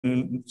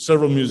in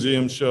several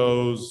museum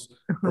shows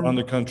around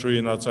the country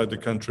and outside the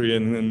country,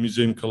 and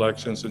museum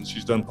collections, and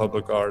she's done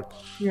public art.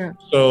 Yeah.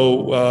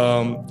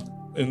 So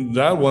in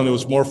that one, it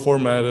was more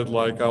formatted,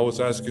 like I was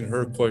asking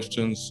her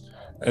questions,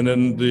 and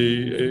then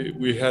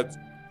we had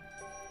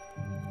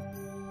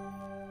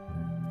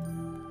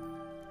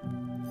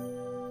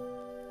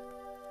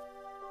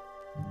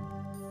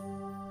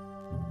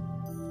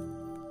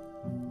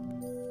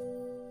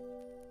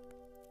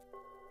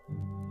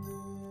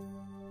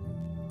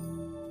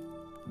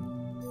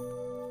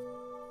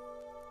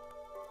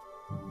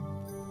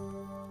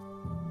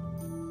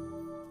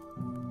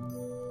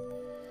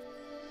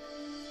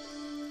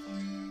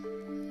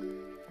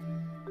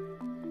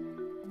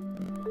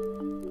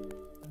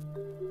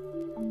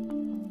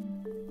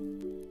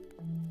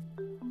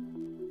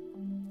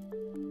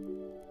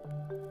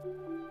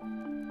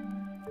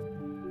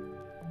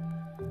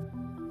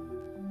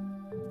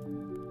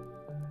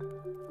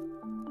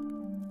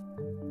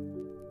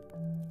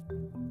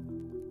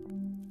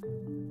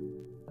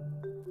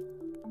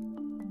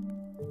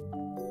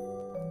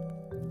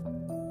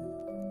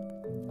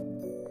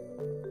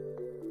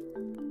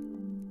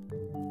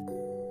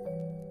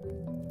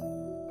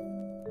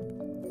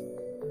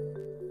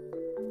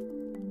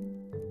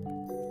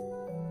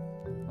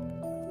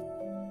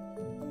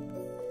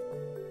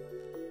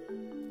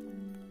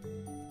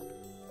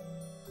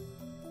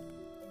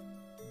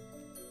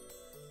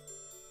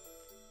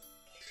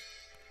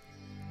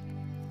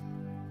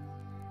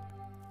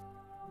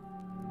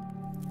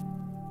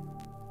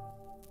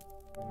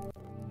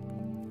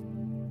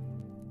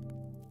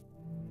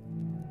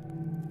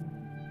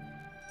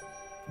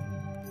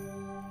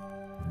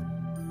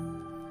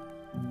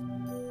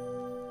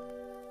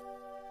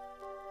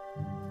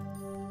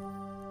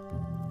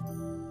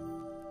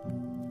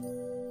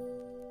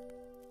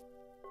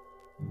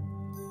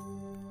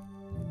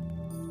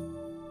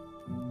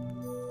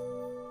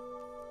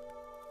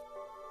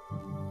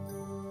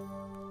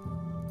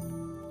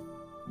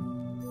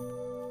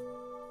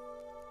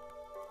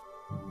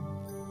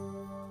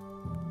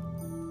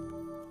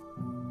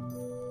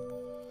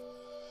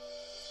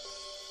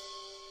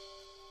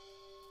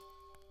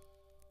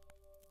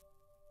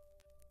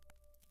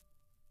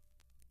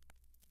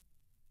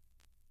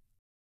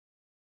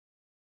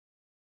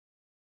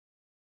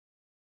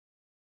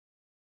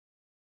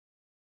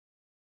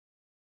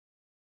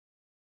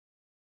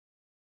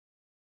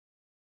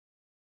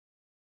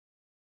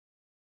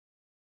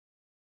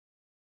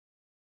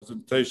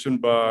presentation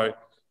by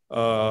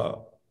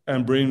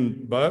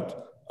Ambreen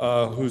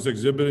who's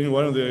exhibiting,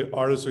 one of the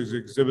artists is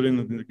exhibiting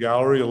in the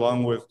gallery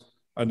along with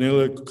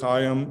Anila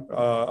Kayam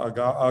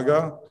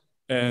Aga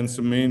and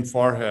Samin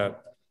Farhat.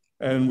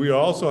 And we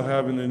also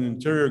have in an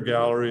interior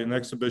gallery an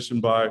exhibition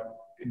by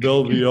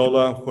Bill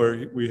Viola,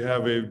 where we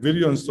have a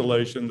video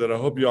installation that I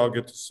hope you all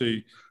get to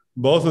see.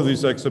 Both of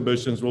these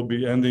exhibitions will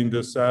be ending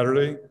this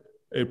Saturday,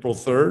 April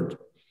 3rd.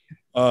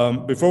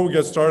 Before we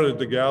get started,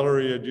 the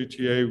gallery at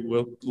UTA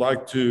would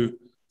like to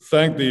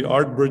thank the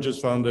Art Bridges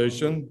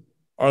Foundation,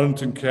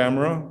 Arlington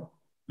Camera,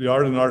 the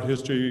Art and Art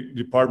History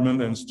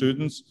Department and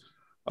students,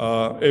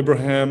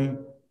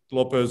 Abraham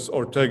Lopez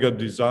Ortega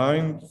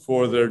Design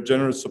for their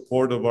generous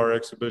support of our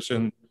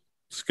exhibition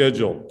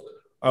schedule.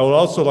 I would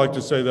also like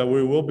to say that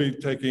we will be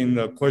taking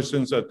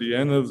questions at the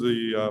end of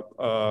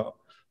the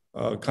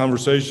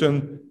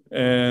conversation,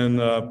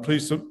 and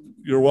please,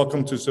 you're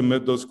welcome to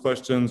submit those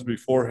questions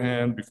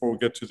beforehand before we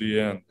get to the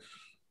end.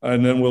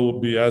 And then we'll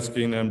be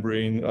asking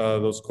Ambreen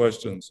those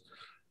questions.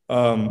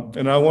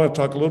 And I want to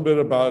talk a little bit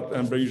about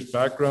Ambreen's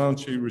background.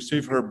 She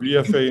received her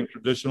BFA in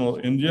Traditional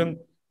Indian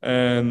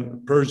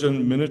and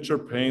Persian Miniature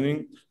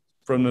Painting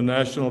from the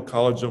National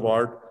College of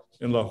Art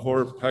in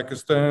Lahore,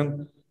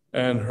 Pakistan,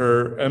 and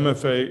her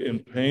MFA in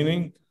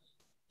Painting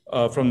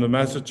from the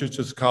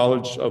Massachusetts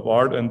College of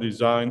Art and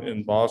Design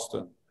in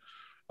Boston.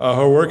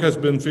 Her work has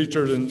been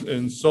featured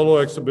in solo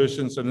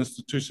exhibitions and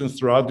institutions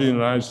throughout the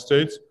United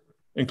States,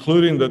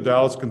 including the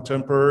Dallas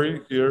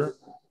Contemporary here,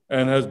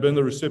 and has been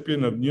the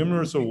recipient of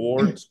numerous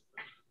awards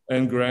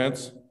and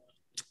grants.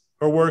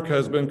 Her work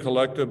has been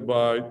collected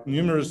by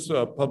numerous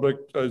public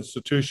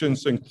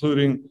institutions,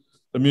 including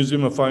the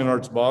Museum of Fine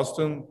Arts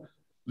Boston,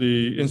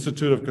 the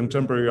Institute of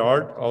Contemporary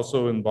Art,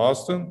 also in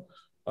Boston,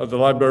 the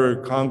Library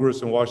of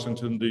Congress in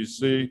Washington,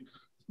 D.C.,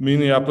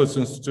 Minneapolis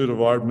Institute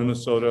of Art,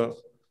 Minnesota,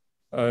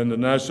 and the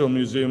National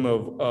Museum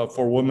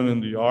for Women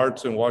in the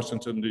Arts in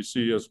Washington,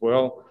 D.C. as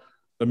well,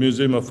 the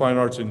Museum of Fine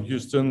Arts in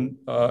Houston,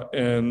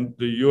 and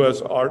the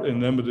U.S. Art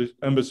and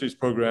Embassies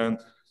Program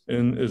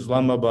in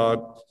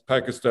Islamabad,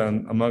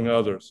 Pakistan, among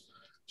others.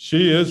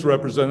 She is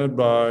represented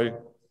by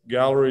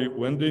Gallery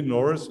Wendy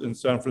Norris in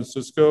San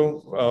Francisco,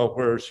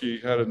 where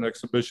she had an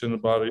exhibition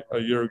about a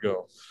year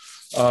ago.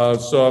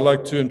 So I'd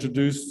like to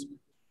introduce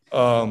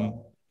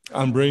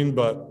Ambreen,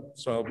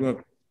 so I'm gonna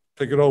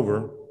take it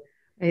over.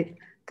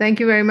 Thank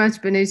you very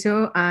much,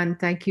 Benito, and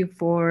thank you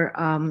for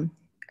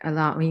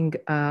allowing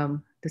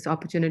this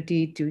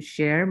opportunity to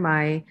share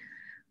my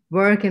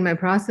work and my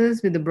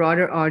process with the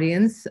broader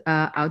audience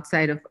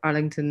outside of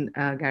Arlington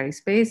Gallery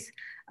space.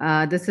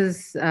 This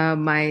is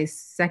my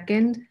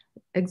second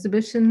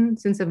exhibition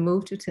since I've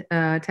moved to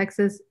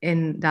Texas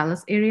in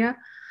Dallas area.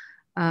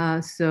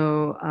 I'm,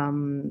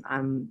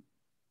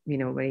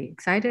 very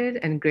excited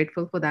and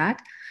grateful for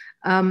that.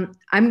 I'm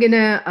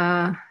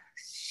gonna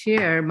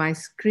share my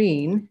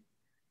screen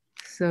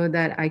so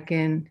that I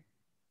can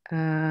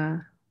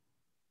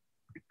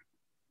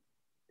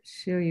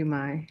show you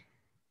my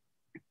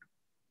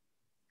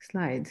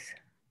slides.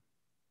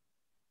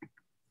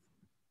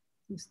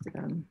 Just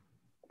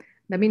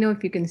let me know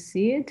if you can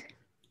see it.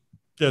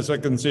 Yes, I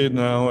can see it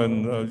now,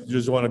 and you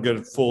just want to get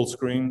it full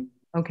screen.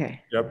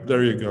 Okay. Yep,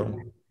 there you go.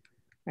 All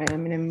right,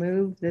 I'm gonna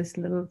move this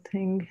little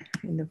thing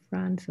in the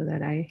front so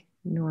that I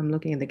know I'm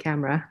looking at the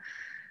camera.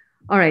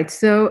 All right,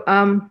 so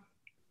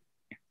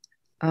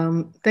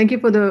thank you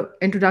for the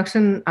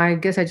introduction. I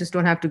guess I just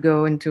don't have to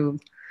go into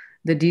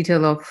the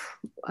detail of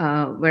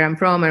where I'm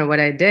from and what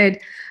I did.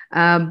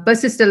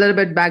 But just a little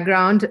bit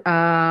background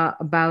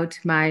about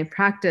my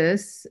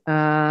practice.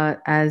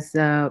 As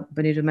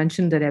Benito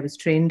mentioned, that I was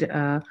trained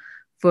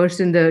first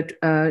in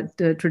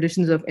the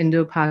traditions of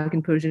Indo-Pak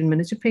and Persian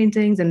miniature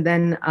paintings, and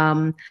then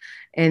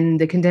in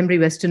the contemporary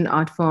Western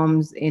art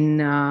forms in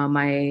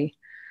my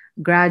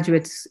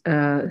graduate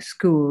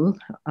school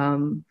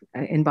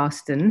in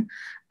Boston.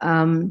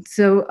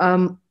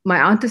 My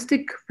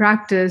artistic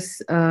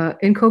practice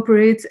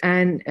incorporates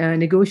and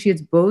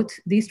negotiates both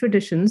these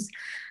traditions.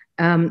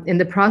 In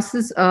the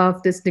process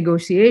of this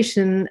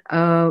negotiation,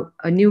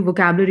 a new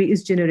vocabulary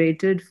is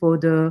generated for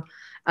the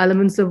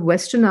elements of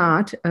Western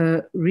art,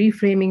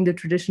 reframing the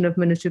tradition of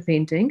miniature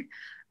painting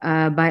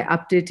by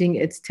updating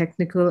its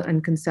technical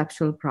and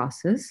conceptual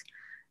process.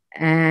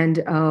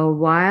 And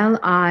while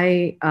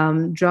I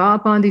draw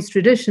upon these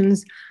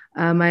traditions,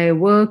 my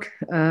work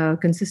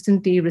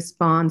consistently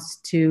responds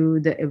to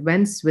the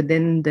events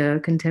within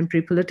the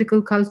contemporary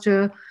political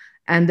culture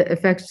and the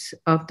effects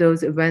of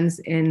those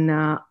events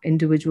on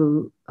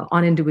individual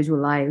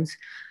lives.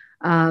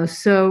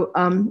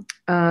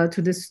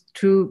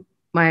 Through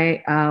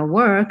my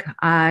work,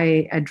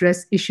 I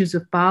address issues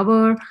of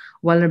power,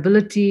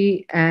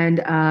 vulnerability, and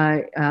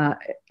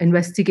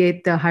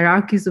investigate the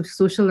hierarchies of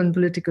social and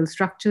political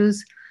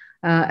structures.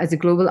 As a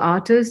global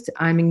artist,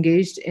 I'm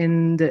engaged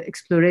in the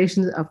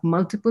explorations of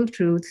multiple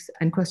truths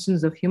and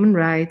questions of human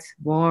rights,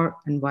 war,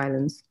 and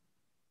violence.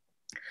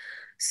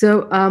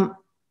 So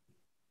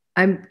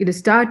I'm going to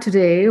start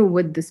today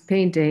with this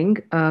painting.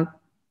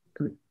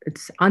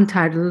 It's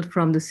untitled,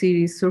 from the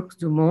series Sources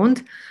du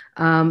Monde,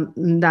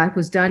 that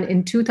was done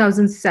in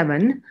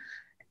 2007.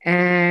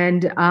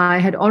 And I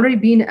had already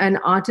been an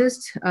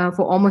artist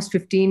for almost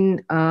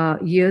 15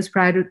 years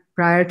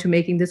prior to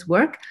making this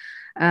work.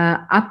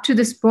 Up to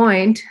this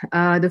point,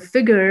 the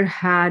figure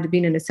had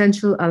been an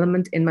essential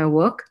element in my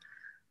work.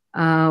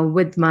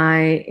 With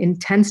my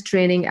intense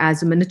training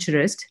as a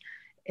miniaturist,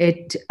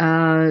 it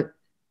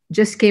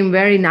just came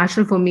very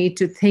natural for me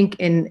to think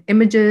in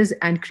images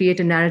and create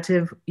a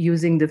narrative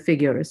using the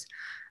figures.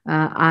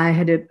 I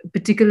had a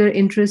particular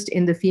interest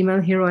in the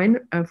female heroine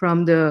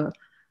from the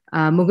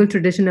Mughal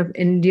tradition of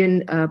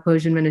Indian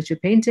Persian miniature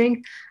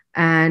painting.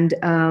 And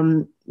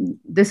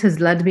this has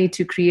led me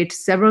to create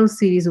several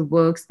series of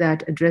works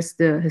that address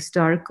the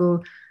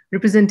historical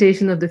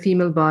representation of the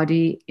female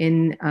body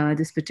in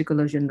this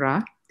particular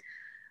genre.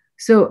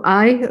 So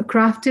I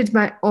crafted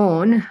my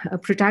own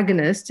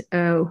protagonist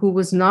who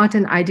was not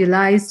an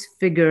idealized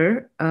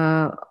figure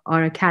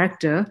or a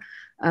character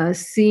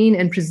seen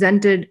and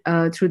presented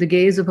through the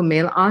gaze of a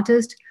male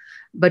artist,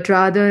 but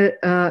rather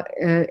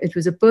it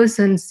was a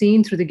person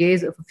seen through the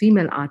gaze of a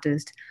female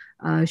artist.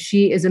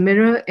 She is a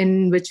mirror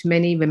in which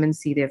many women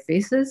see their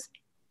faces.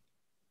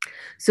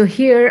 So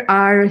here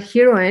our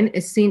heroine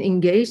is seen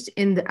engaged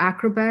in the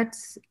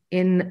acrobats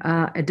in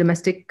a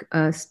domestic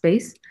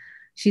space.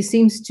 She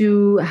seems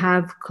to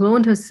have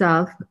cloned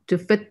herself to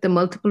fit the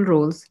multiple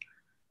roles.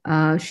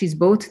 She's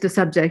both the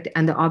subject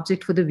and the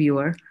object for the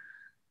viewer.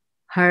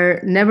 Her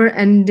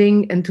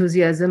never-ending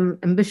enthusiasm,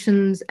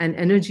 ambitions, and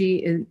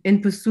energy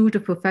in pursuit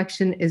of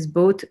perfection is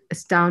both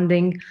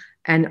astounding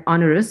and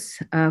onerous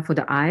for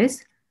the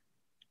eyes.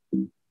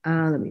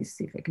 Let me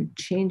see if I can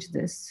change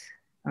this.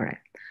 All right.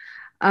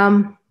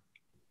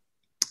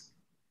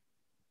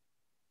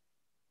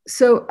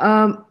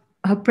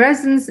 Her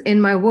presence in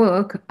my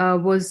work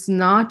was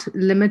not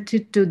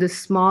limited to the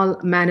small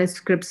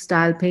manuscript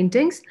style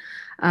paintings.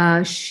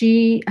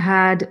 She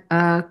had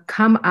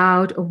come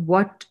out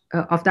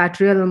of that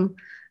realm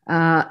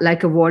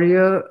like a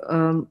warrior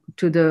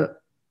to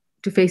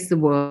face the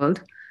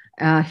world.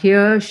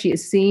 Here she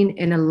is seen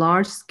in a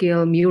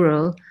large-scale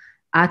mural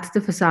at the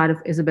facade of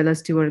Isabella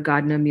Stewart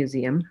Gardner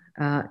Museum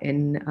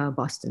in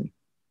Boston.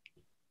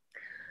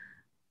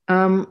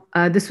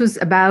 This was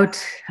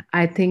about,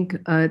 I think,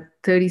 a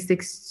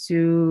 36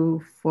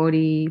 to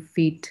 40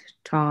 feet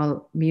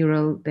tall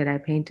mural that I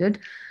painted.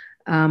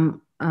 It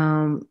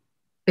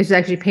was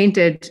actually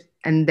painted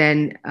and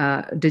then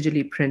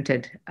digitally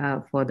printed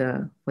to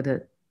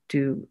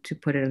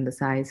put it in the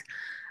size.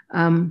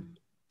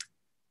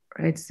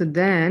 right, so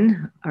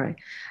then, all right.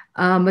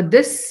 But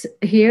this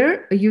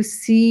here, you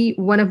see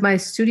one of my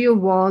studio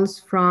walls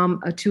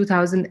from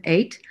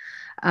 2008.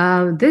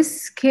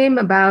 This came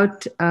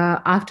about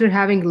after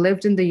having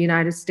lived in the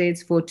United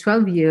States for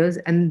 12 years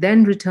and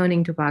then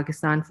returning to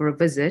Pakistan for a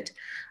visit.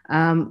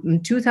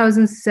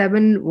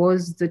 2007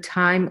 was the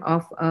time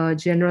of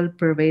General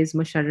Pervez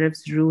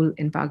Musharraf's rule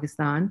in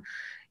Pakistan.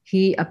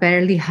 He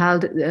apparently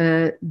held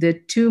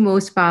the two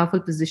most powerful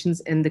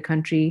positions in the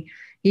country.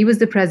 He was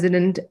the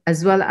president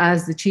as well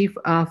as the chief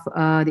of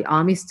the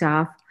army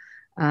staff.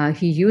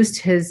 He used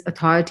his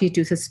authority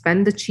to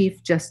suspend the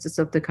chief justice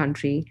of the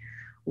country,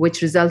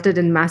 which resulted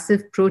in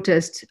massive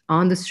protests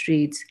on the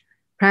streets,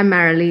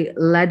 primarily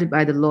led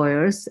by the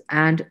lawyers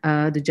and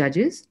the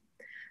judges.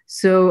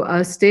 So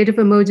a state of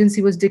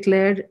emergency was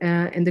declared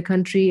in the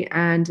country,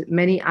 and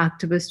many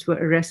activists were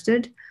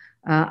arrested.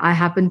 I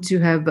happened to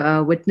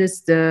have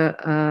witnessed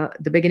the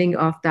beginning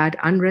of that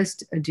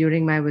unrest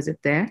during my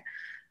visit there.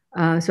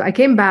 So I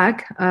came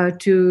back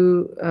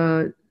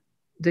to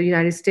the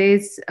United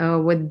States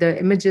with the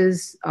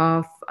images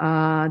of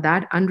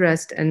that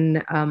unrest,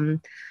 and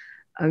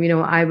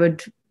I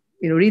would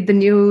read the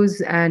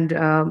news and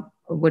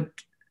would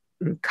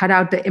cut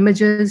out the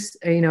images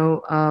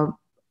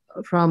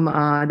from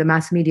the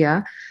mass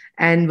media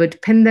and would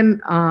pin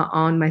them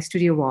on my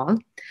studio wall.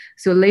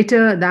 So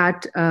later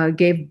that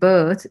gave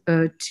birth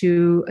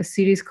to a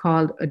series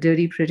called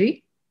Dirty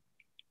Pretty.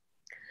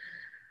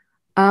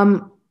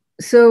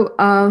 So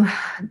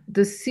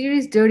the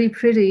series Dirty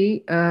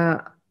Pretty,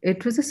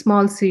 it was a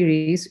small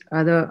series,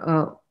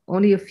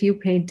 only a few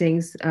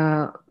paintings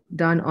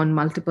done on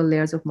multiple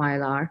layers of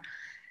mylar,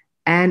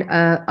 and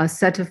a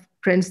set of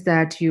prints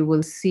that you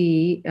will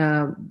see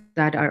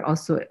that are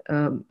also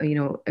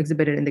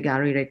exhibited in the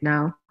gallery right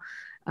now.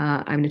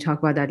 I'm going to talk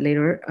about that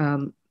later.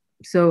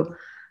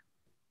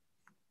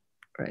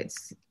 Right,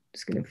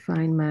 just going to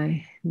find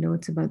my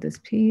notes about this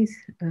piece.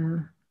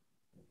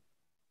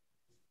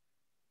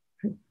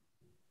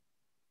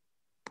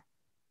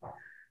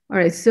 All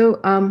right, so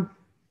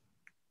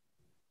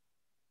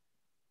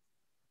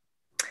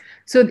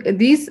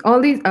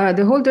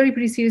the whole Dirty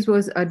Pretty series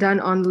was done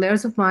on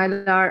layers of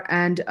mylar,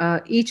 and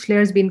each layer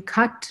has been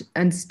cut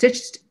and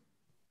stitched,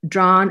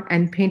 drawn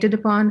and painted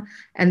upon,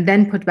 and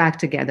then put back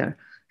together.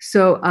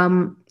 So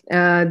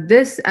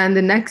this and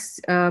the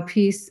next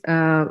piece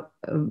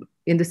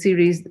in the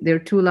series, there are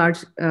two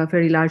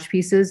very large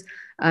pieces.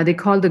 They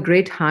call The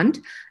Great Hunt,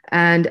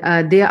 and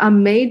they are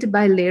made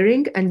by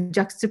layering and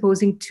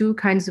juxtaposing two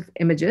kinds of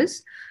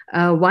images.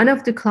 One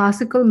of the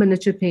classical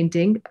miniature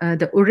painting,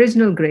 the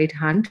original Great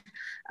Hunt,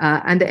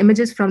 and the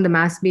images from the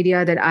mass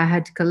media that I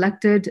had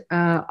collected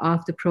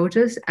of the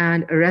protests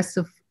and arrests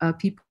of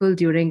people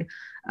during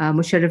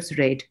Musharraf's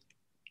raid.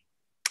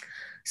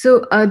 So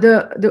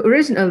the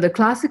original, the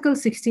classical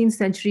 16th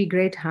century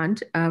Great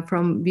Hunt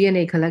from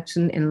V&A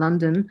collection in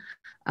London,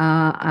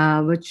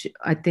 which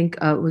I think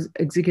was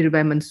executed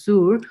by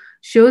Mansour,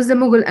 shows the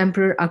Mughal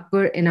Emperor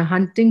Akbar in a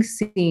hunting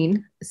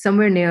scene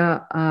somewhere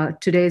near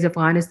today's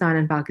Afghanistan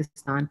and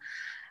Pakistan.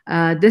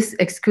 This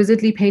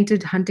exquisitely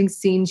painted hunting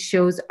scene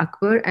shows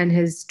Akbar and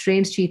his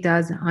trained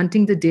cheetahs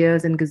hunting the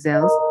deers and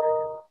gazelles.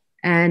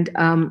 And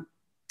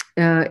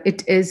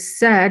it is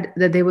said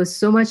that there was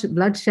so much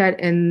bloodshed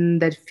in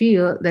that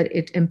field that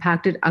it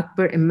impacted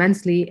Akbar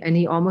immensely, and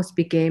he almost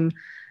became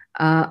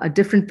a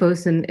different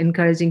person,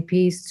 encouraging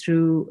peace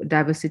through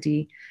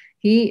diversity.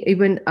 He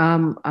even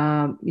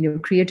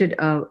created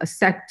a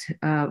sect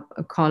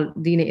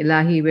called Deen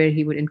Ilahi, where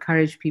he would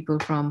encourage people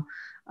from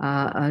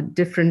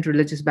different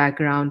religious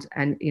backgrounds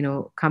and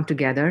come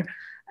together.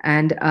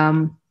 And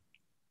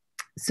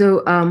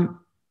so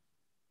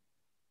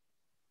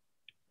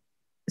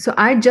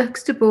I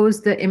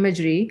juxtaposed the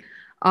imagery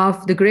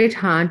of the Great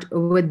Hunt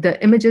with the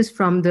images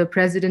from the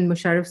President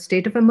Musharraf's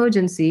state of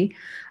emergency.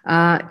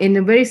 In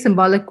a very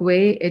symbolic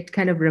way, it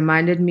kind of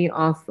reminded me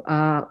of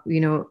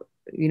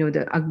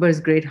the Akbar's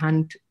Great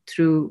Hunt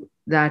through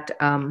that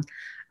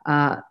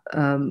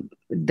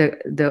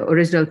the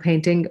original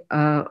painting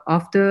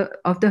of the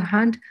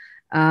hunt,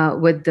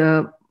 with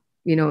the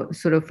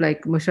sort of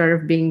like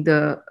Musharraf being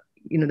the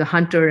the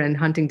hunter and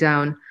hunting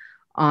down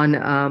on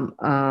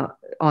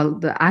all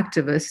the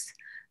activists.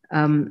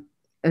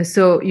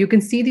 So you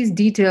can see these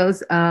details,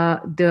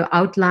 the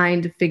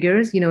outlined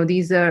figures.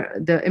 These are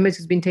the image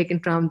has been taken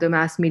from the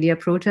mass media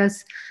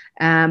protests,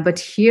 but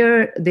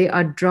here they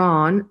are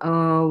drawn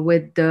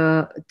with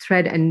the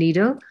thread and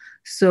needle.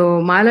 So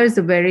mylar is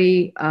a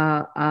very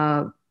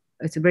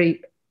it's a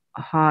very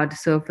hard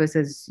surface,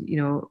 as you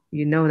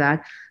know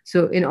that.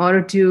 So in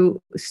order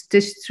to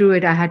stitch through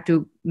it, I had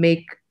to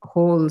make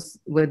holes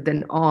with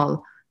an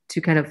awl to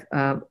kind of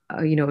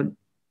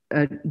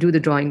do the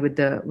drawing with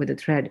the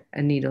thread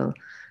and needle.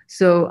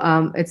 So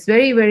it's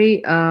very,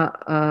 very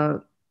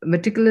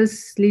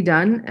meticulously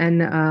done,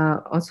 and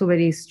also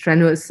very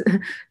strenuous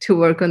to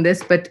work on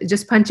this. But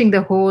just punching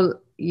the hole,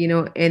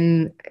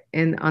 in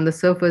on the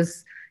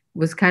surface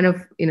was kind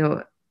of,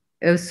 it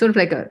was sort of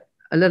like a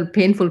little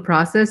painful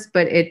process,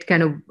 but it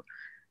kind of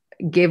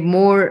gave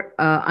more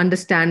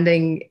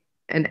understanding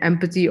and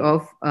empathy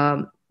of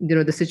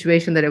the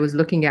situation that I was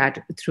looking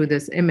at through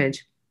this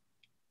image.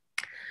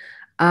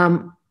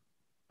 And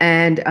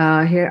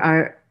here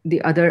are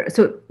the other.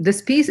 So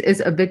this piece is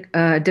a bit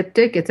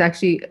diptych. It's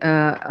actually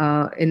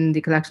in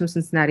the collection of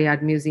Cincinnati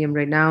Art Museum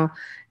right now,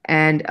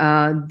 and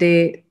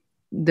the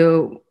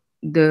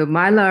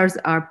mylars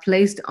are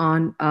placed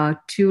on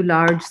two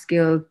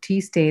large-scale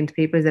tea-stained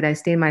papers that I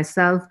stain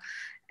myself,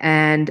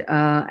 and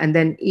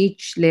then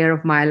each layer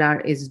of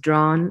mylar is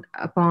drawn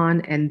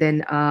upon, and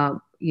then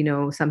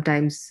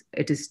sometimes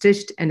it is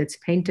stitched and it's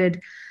painted,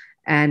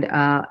 and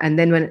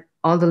then when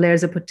all the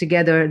layers are put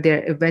together,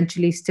 they're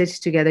eventually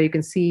stitched together. You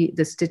can see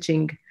the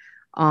stitching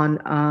on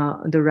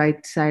the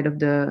right side of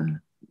the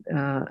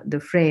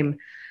frame.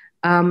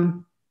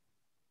 How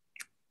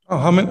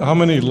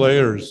many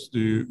layers do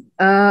you?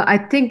 I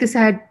think this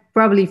had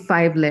probably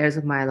 5 layers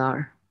of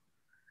mylar.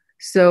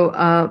 So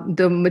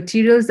the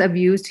materials I've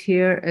used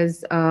here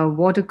is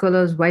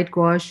watercolors, white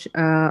gouache,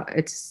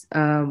 it's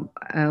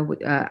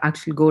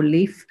actual gold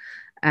leaf,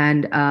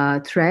 and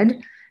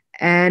thread.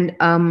 And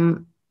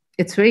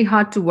it's very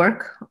hard to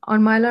work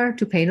on mylar,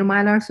 to paint on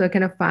mylar. So I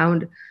kind of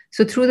found,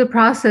 so through the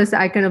process,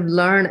 I kind of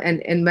learn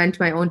and invent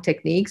my own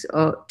techniques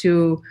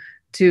to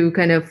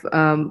kind of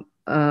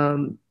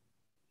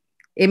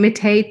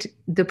imitate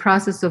the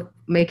process of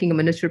making a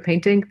miniature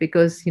painting,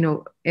 because,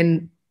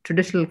 in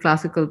traditional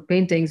classical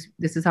paintings,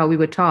 this is how we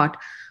were taught.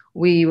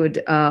 We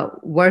would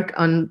work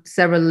on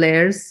several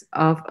layers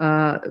of,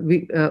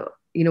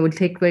 would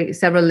take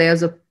several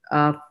layers of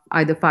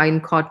either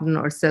fine cotton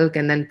or silk,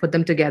 and then put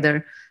them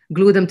together,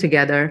 glue them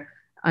together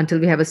until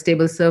we have a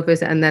stable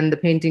surface. And then the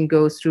painting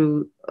goes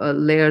through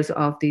layers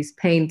of these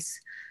paints.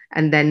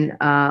 And then,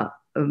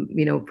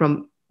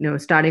 from,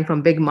 starting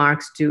from big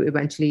marks to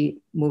eventually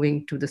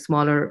moving to the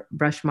smaller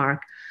brush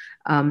mark.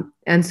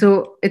 And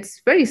so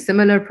it's very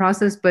similar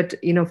process, but,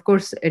 of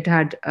course, it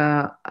had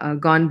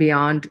gone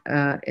beyond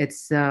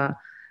its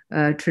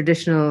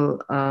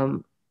traditional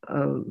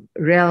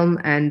realm,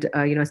 and,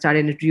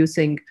 started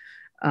introducing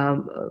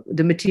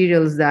the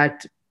materials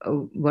that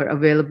were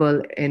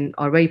available in,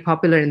 or very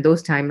popular in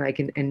those times, like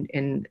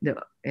in the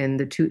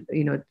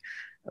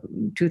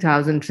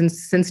 2000,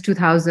 since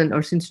 2000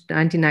 or since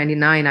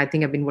 1999, I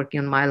think I've been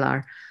working on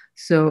mylar.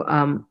 So,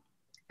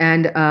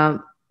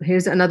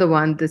 here's another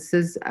one. This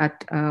is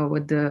at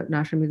with the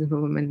National Museum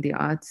for Women in the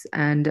Arts,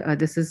 and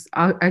this is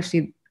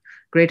actually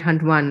Great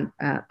Hunt One.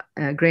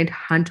 Great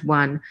Hunt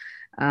One.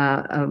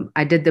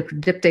 I did the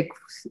diptych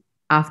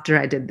after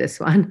I did this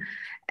one,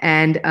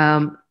 and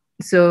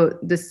so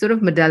this sort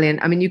of medallion.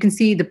 I mean, you can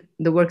see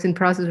the works in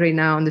process right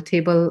now on the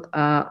table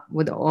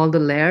with all the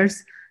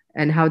layers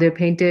and how they're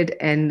painted,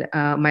 and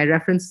my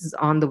references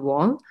on the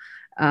wall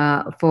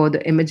for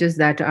the images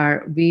that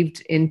are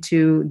weaved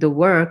into the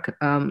work.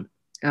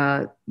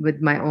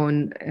 With my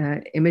own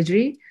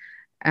imagery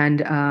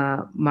and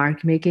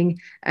mark making.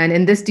 And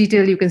in this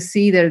detail, you can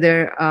see that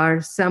there are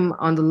some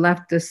on the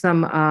left, there's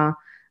some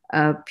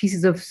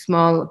pieces of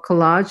small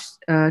collage,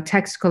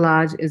 text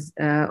collage is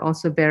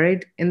also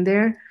buried in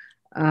there.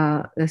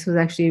 This was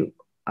actually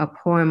a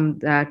poem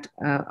that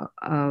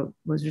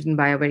was written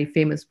by a very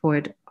famous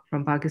poet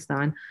from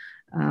Pakistan,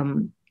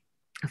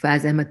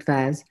 Faiz Ahmed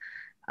Faiz.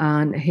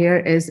 And here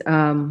is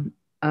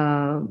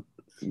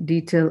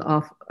detail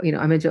of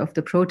image of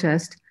the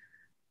protest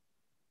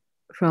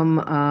from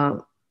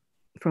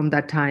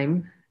that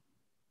time,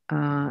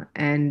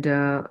 and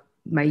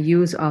my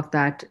use of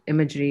that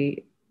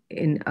imagery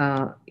in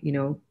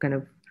kind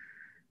of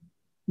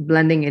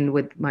blending in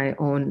with my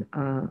own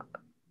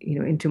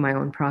into my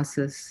own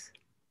process.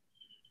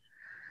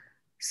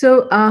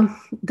 So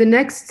the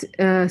next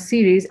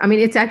series, I mean,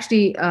 it's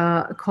actually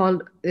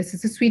called, this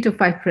is a suite of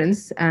 5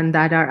 prints, and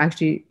that are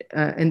actually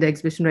in the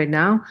exhibition right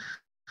now.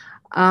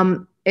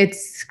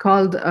 It's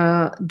called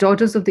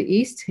Daughters of the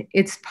East.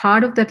 It's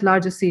part of that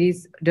larger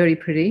series, Dirty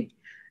Pretty.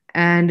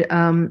 And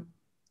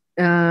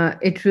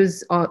it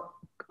was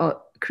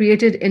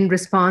created in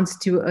response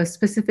to a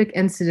specific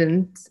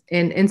incident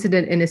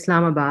in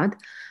Islamabad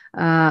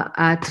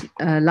at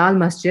Lal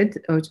Masjid,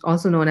 which is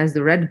also known as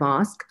the Red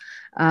Mosque.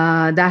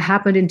 That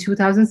happened in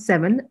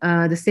 2007,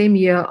 the same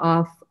year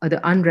of the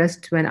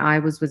unrest when I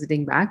was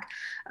visiting back.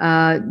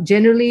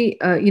 Generally,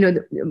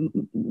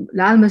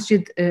 Lal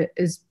Masjid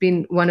has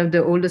been one of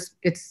the oldest,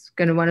 it's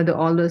kind of one of the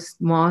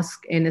oldest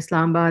mosques in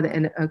Islamabad,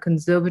 and a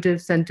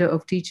conservative center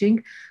of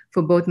teaching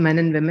for both men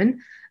and women.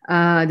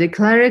 The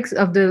clerics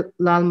of the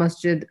Lal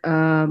Masjid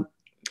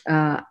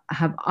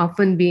have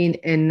often been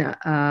in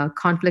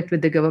conflict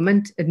with the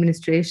government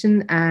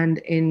administration. And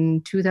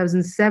in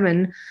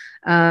 2007,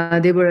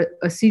 there were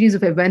a series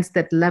of events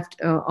that left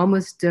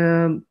almost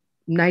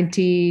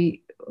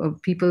 90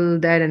 people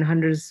dead and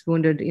hundreds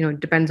wounded.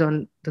 Depends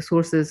on the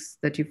sources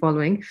that you're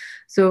following.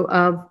 So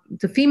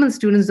the female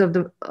students of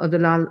the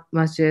Lal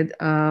Masjid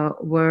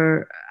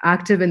were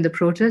active in the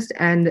protest,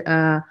 and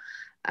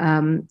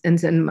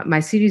my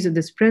series of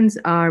these prints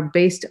are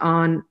based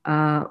on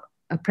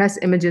press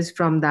images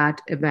from that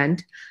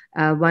event,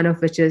 one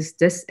of which is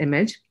this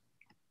image.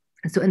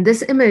 So in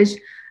this image,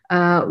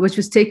 which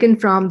was taken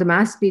from the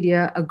mass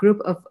media. A group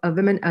of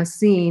women are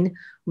seen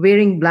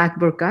wearing black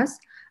burqas.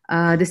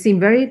 They seem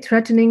very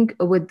threatening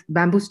with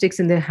bamboo sticks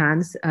in their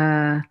hands,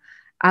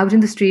 out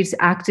in the streets,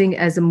 acting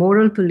as a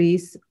moral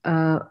police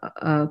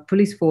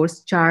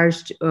force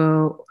charged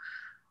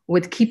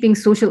with keeping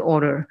social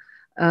order.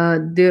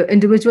 The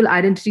individual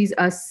identities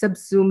are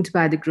subsumed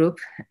by the group.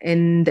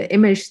 In the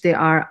image, they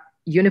are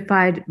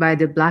unified by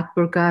the black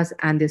burqas,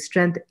 and their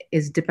strength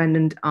is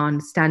dependent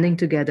on standing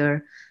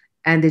together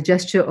and the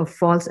gesture of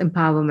false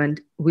empowerment,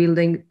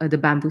 wielding the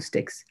bamboo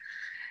sticks.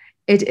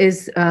 It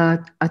is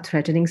a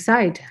threatening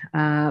sight,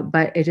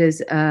 but it is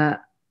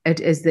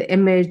the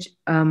image.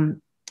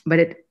 But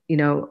it,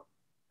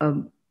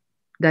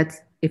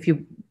 that's, if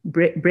you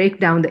break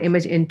down the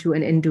image into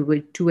an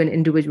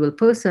individual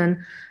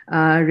person,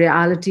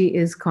 reality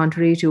is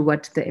contrary to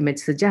what the image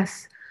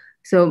suggests.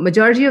 So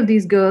majority of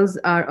these girls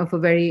are of a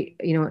very,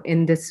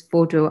 in this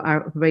photo,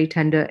 are of a very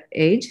tender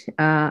age,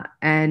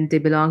 and they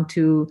belong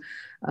to,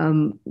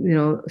 some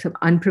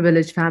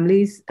unprivileged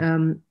families,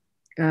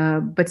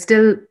 but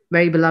still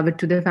very beloved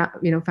to their,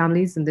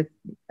 families. And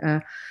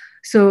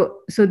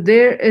so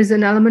there is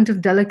an element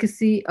of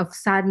delicacy, of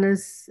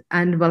sadness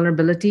and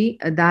vulnerability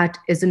that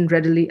isn't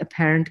readily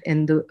apparent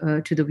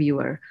to the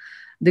viewer.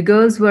 The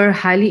girls were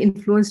highly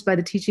influenced by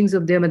the teachings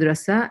of their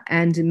madrasa,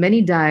 and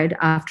many died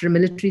after a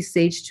military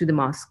siege to the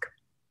mosque.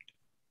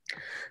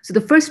 So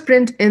the first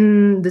print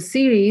in the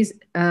series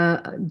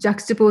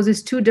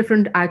juxtaposes two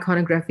different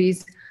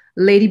iconographies,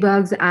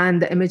 ladybugs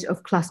and the image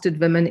of clustered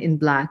women in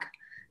black.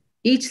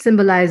 Each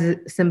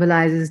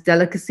symbolizes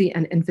delicacy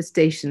and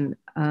infestation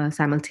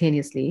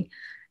simultaneously.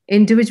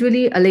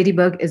 Individually, a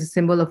ladybug is a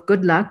symbol of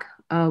good luck,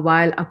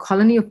 while a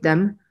colony of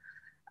them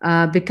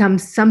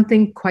becomes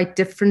something quite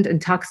different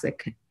and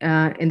toxic.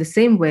 In the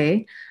same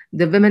way,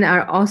 the women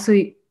are also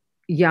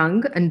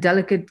young and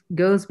delicate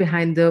girls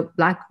behind the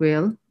black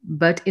veil,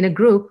 but in a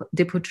group,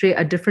 they portray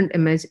a different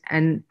image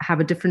and have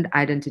a different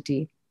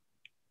identity.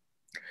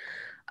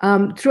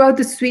 Throughout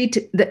the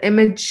suite, the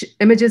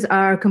images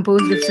are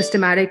composed of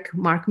systematic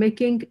mark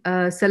making,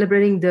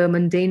 celebrating the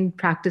mundane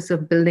practice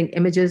of building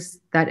images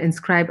that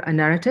inscribe a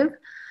narrative.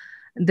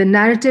 The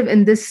narrative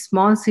in this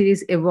small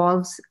series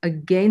evolves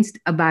against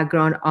a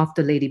background of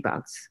the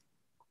ladybugs.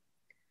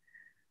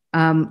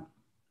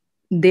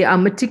 They are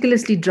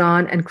meticulously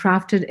drawn and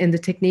crafted in the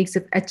techniques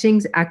of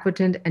etchings,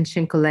 aquatint, and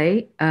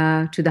chincolé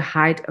to the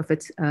height of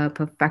its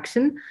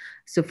perfection.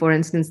 So for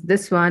instance,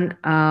 this one,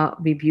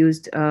 we've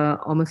used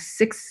almost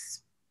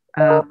 6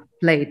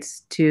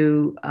 plates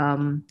to,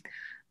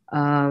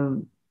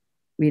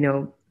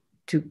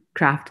 to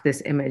craft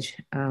this image.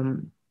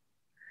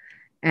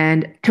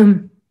 And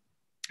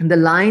the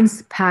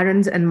lines,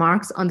 patterns, and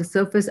marks on the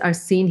surface are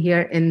seen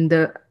here in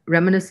the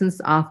reminiscence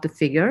of the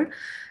figure.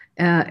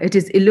 It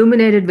is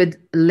illuminated with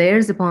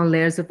layers upon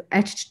layers of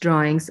etched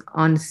drawings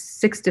on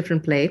 6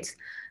 different plates.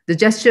 The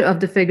gesture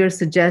of the figure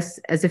suggests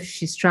as if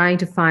she's trying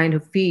to find her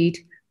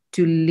feet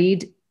to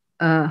lead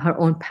her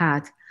own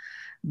path.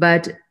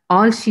 But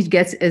all she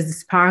gets is the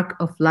spark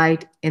of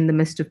light in the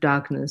midst of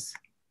darkness,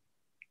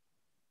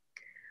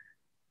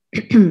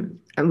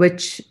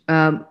 which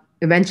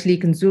eventually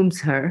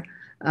consumes her,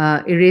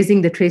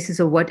 erasing the traces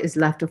of what is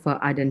left of her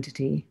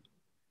identity.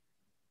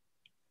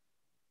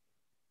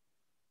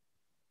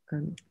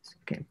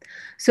 Okay,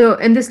 so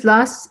in this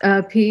last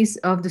piece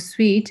of the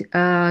suite,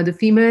 the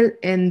female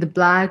in the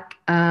black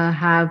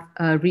have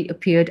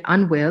reappeared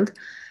unveiled.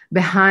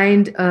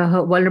 Behind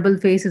her vulnerable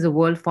face is a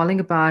world falling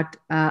apart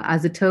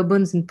as the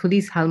turbans and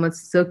police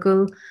helmets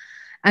circle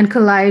and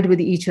collide with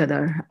each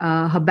other.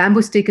 Her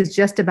bamboo stick is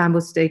just a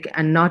bamboo stick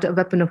and not a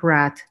weapon of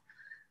wrath.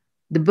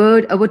 The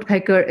bird, a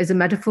woodpecker, is a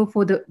metaphor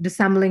for the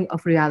dissembling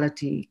of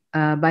reality.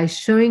 By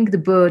showing the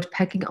bird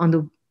pecking on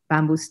the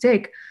bamboo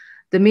stick,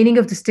 the meaning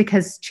of the stick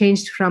has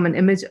changed from an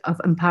image of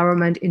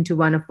empowerment into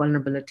one of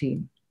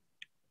vulnerability.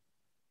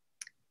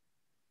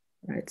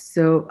 Right,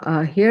 so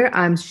here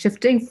I'm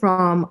shifting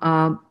from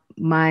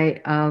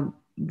my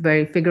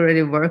very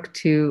figurative work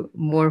to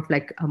more of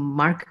like a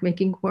mark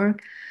making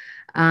work.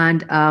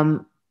 And,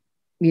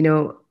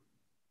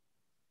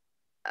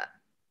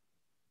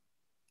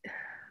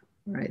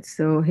 right,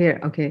 so here,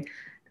 okay.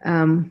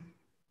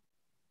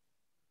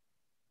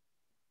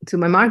 So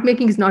my mark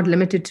making is not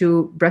limited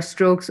to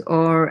brushstrokes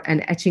or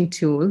an etching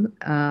tool.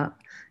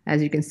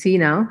 As you can see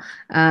now,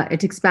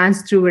 it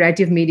expands through a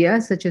variety of media,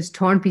 such as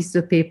torn pieces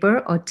of paper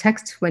or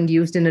text when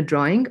used in a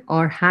drawing,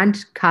 or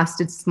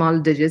hand-casted small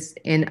digits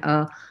in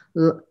a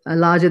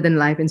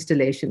larger-than-life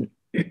installation.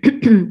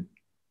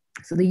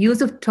 So the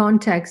use of torn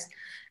text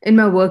in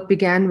my work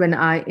began when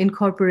I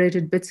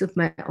incorporated bits of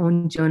my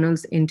own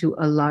journals into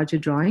a larger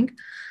drawing.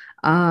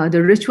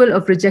 The ritual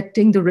of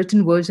rejecting the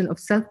written version of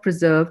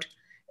self-preserved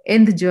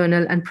in the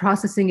journal and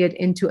processing it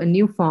into a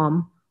new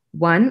form,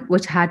 one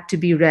which had to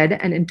be read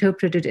and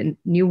interpreted in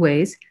new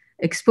ways,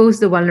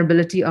 exposed the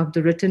vulnerability of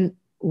the written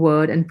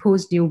word and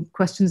posed new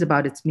questions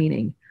about its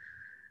meaning.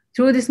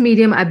 Through this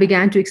medium, I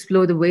began to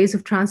explore the ways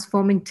of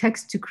transforming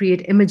text to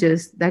create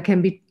images that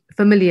can be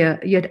familiar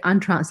yet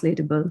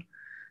untranslatable.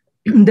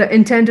 The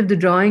intent of the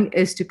drawing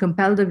is to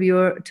compel the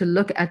viewer to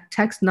look at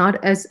text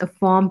not as a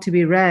form to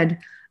be read,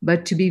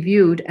 but to be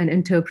viewed and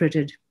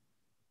interpreted.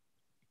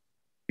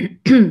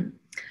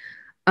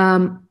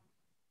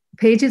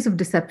 Pages of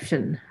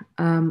Deception.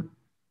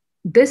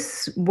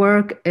 This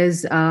work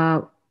is,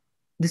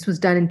 this was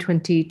done in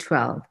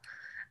 2012,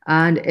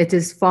 and it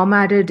is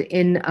formatted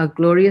in a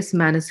glorious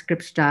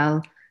manuscript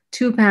style.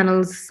 2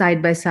 panels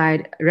side by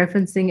side,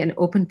 referencing an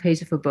open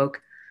page of a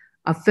book,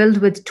 are filled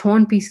with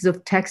torn pieces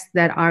of text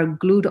that are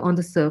glued on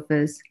the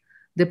surface.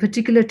 The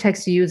particular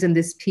text used in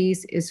this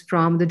piece is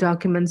from the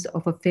documents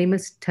of a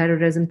famous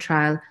terrorism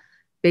trial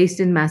based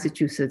in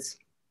Massachusetts.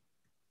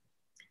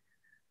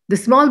 The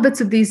small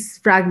bits of these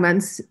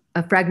fragments,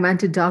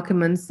 fragmented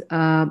documents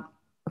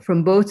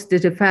from both the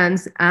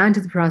defense and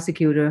the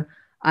prosecutor,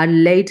 are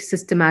laid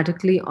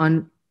systematically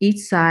on each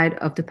side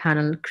of the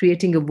panel,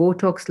 creating a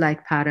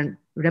vortex-like pattern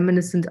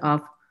reminiscent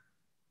of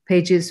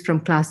pages from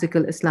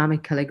classical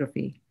Islamic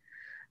calligraphy.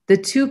 The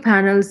 2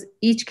 panels,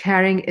 each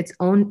carrying its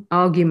own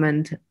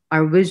argument,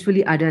 are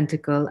visually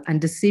identical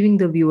and deceiving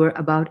the viewer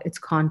about its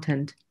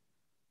content.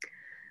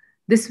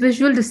 This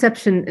visual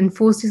deception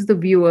enforces the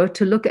viewer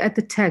to look at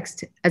the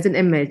text as an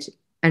image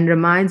and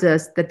reminds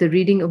us that the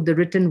reading of the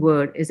written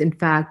word is in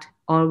fact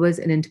always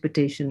an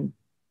interpretation.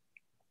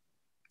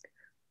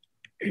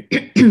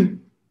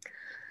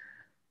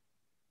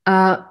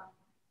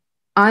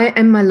 I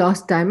Am My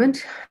Lost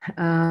Diamond,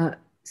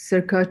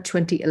 circa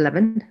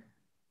 2011.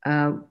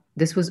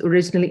 This was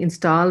originally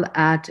installed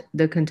at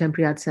the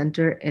Contemporary Art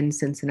Center in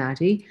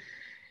Cincinnati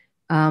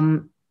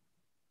in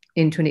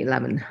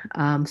 2011.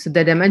 So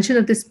the dimension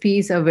of this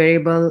piece are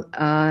variable.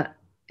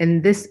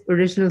 In this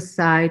original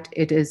site,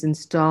 it is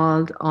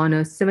installed on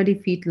a 70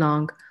 feet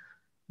long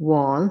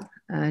wall.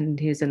 And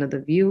here's another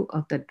view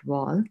of that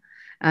wall.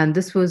 And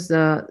this was,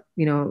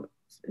 you know,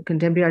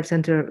 Contemporary Art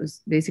Center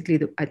was basically,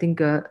 I think,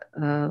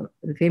 the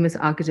famous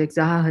architect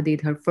Zaha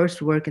Hadid, her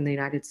first work in the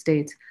United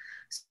States.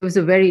 So it was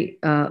a very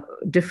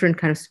different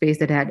kind of space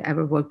that I had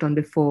ever worked on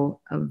before,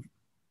 a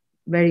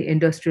very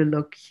industrial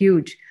look,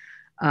 huge.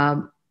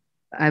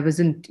 I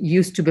wasn't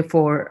used to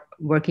before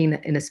working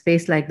in a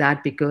space like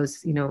that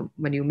because, you know,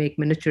 when you make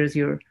miniatures,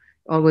 you're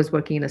always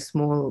working in a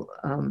small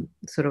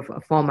sort of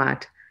a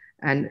format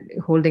and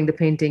holding the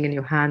painting in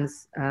your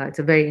hands. It's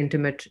a very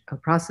intimate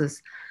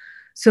process.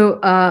 So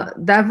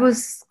that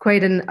was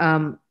quite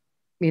an,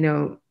 you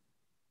know,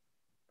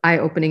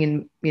 eye-opening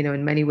in, you know,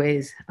 in many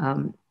ways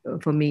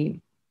for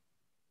me.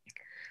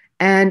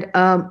 And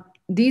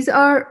these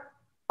are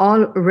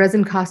all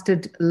resin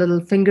casted little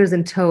fingers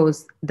and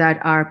toes that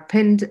are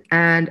pinned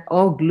and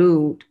or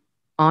glued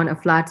on a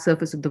flat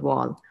surface of the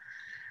wall.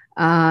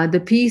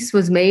 The piece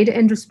was made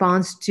in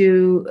response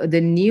to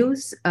the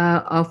news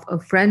of a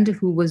friend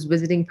who was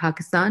visiting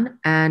Pakistan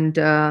and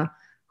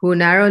who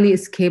narrowly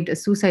escaped a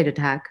suicide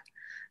attack,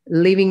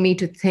 leaving me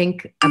to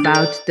think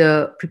about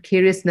the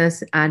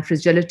precariousness and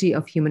fragility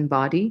of human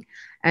body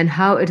and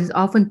how it is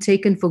often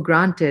taken for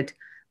granted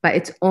by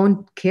its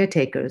own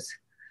caretakers.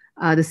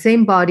 The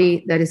same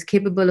body that is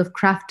capable of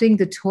crafting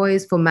the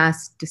toys for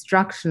mass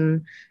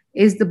destruction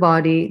is the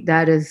body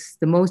that is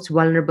the most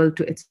vulnerable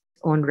to its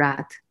own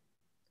wrath.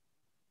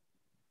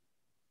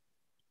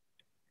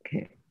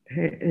 Okay,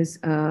 here is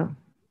a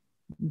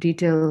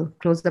detail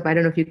close up. I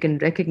don't know if you can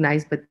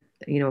recognize, but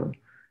you know,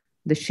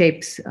 the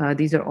shapes,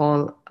 these are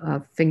all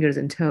fingers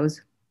and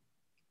toes.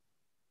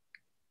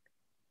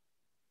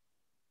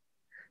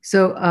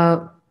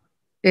 So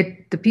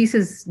the piece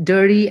is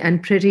dirty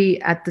and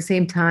pretty at the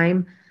same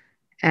time.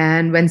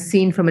 And when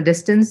seen from a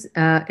distance,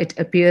 it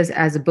appears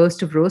as a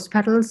burst of rose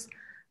petals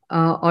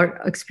or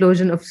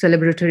explosion of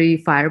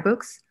celebratory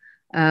fireworks.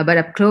 But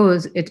up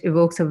close, it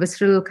evokes a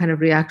visceral kind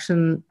of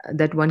reaction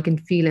that one can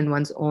feel in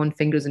one's own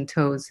fingers and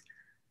toes.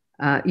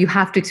 You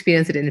have to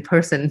experience it in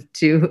person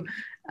to,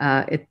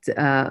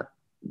 the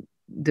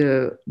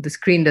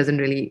screen doesn't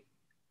really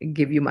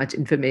give you much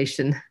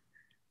information.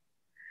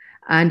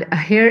 And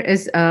here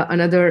is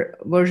another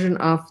version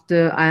of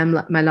the I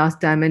Am My Lost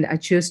Diamond. I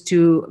chose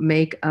to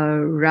make a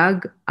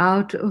rug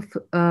out of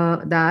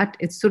that.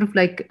 It's sort of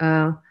like,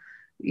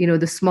 you know,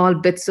 the small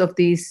bits of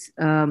these,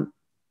 you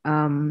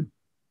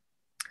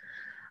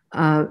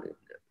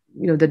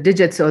know, the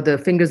digits or the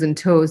fingers and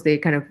toes, they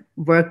kind of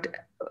worked.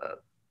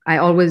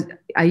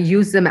 I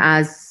use them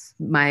as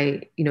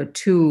my, you know,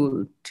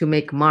 tool to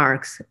make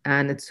marks.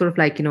 And it's sort of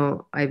like, you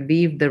know, I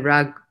weave the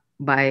rug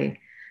by,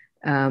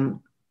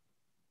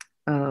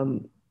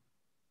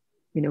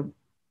 you know,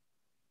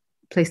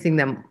 placing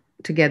them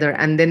together.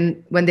 And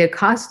then when they're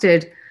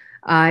casted,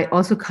 I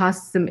also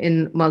cast them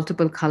in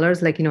multiple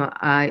colors. Like, you know,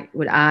 I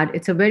would add,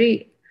 it's a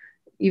very,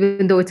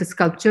 even though it's a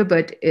sculpture,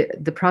 but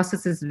the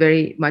process is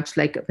very much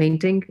like a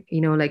painting,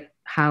 you know, like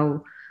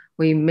how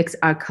we mix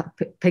our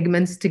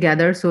pigments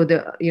together. So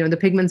the, you know, the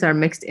pigments are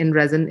mixed in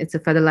resin. It's a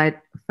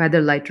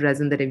featherlight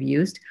resin that I've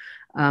used.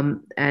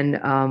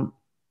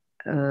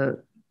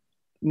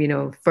 You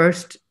know,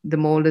 first the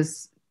mold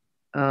is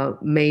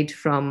made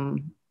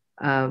from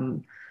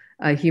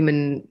a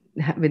human,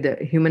 with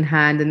a human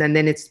hand, and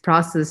then it's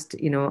processed.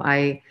 You know,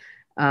 I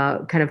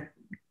kind of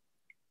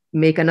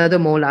make another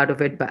mold out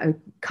of it, but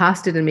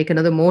cast it and make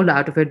another mold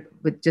out of it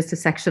with just a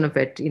section of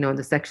it,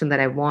 the section that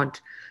I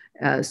want,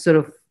 sort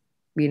of,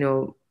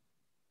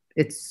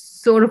 it's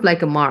sort of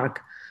like a mark.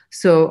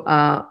 So,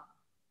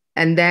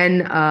 and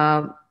then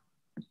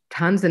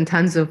tons and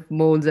tons of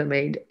molds are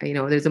made.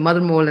 There's a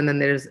mother mold, and then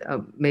there's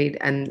made,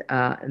 and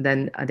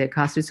then they're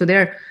casted. So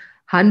there are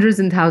hundreds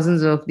and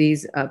thousands of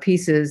these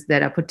pieces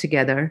that are put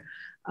together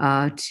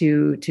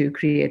to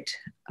create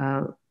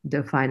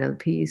the final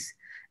piece,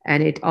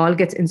 and it all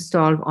gets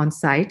installed on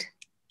site.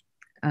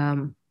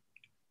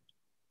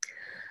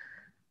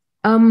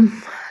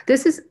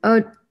 This is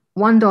a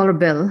 $1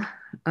 bill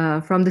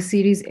from the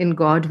series In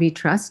God We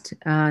Trust.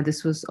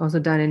 This was also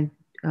done in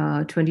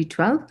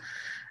 2012.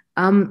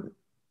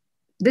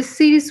 This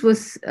series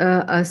was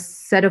a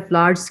set of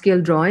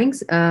large-scale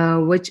drawings,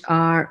 which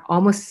are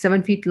almost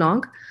 7 feet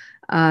long,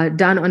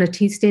 done on a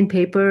tea-stained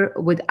paper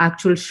with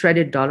actual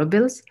shredded dollar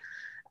bills.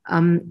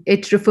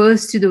 It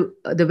refers to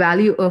the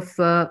value of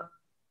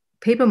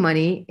paper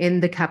money in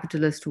the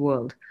capitalist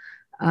world.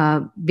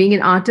 Being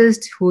an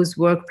artist whose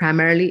work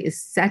primarily is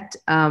set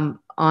on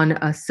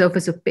a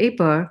surface of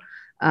paper,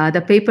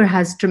 the paper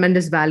has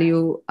tremendous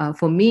value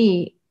for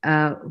me,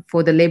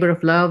 for the labor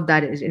of love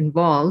that it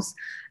involves.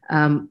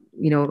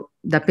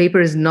 The paper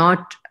is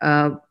not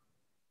a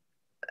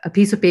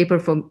piece of paper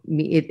for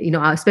me,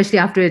 especially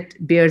after it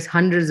bears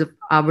hundreds of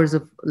hours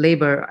of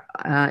labor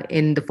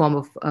in the form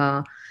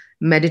of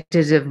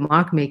meditative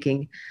mark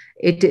making.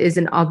 It is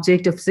an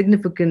object of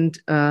significant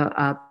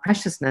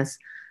preciousness.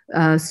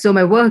 So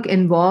my work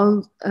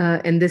involved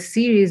in this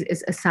series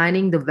is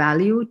assigning the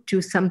value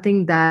to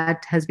something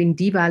that has been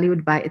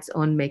devalued by its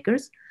own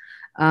makers.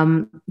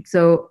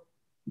 So,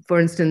 for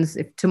instance,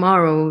 if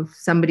tomorrow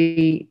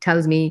somebody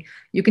tells me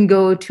you can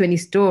go to any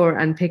store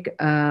and pick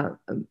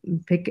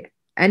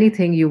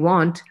anything you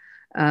want,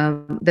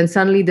 then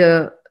suddenly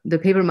the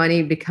paper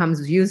money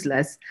becomes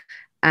useless,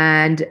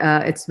 and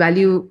its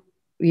value,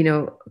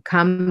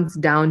 comes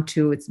down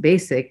to its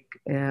basic,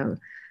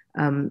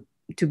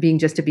 to being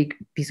just a big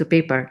piece of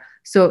paper.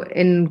 So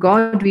in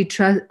God We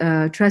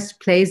Trust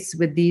plays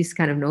with these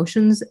kind of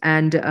notions,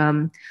 and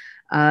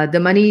the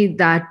money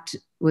that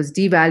was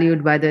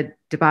devalued by the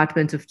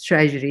Department of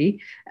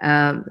Treasury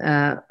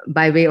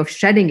by way of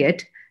shredding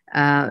it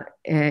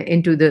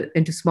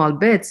into small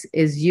bits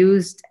is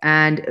used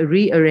and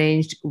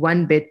rearranged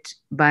one bit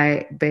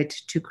by bit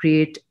to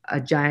create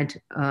a giant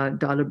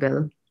dollar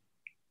bill.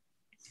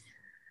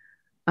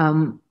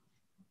 All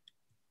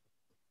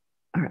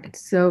right,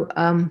 so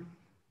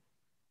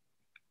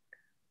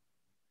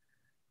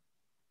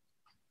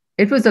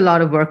it was a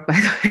lot of work, by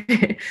the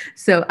way.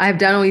 So I've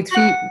done only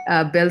 3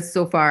 bills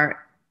so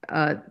far,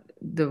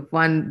 the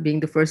one being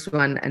the first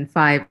one, and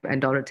 5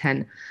 and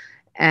 $10.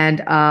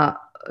 And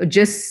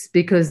just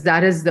because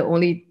that is the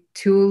only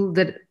tool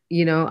that,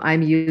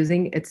 I'm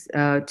using, it's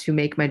to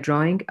make my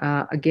drawing.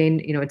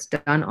 Again, it's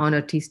done on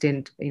a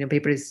tea-stained,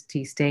 paper is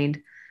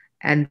tea-stained.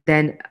 And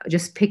then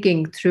just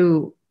picking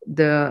through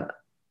the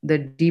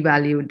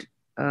devalued,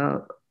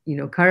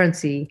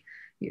 currency,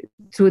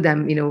 through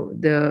them,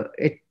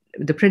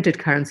 the printed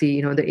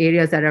currency, the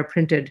areas that are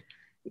printed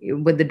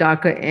with the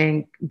darker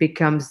ink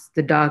becomes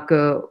the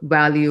darker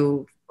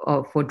value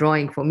for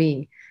drawing for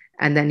me.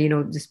 And then,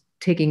 just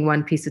taking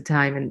one piece at a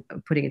time and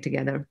putting it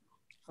together.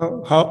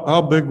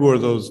 How big were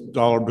those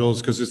dollar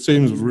bills? Because it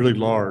seems really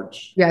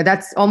large. Yeah,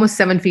 that's almost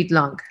 7 feet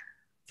long.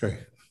 Okay.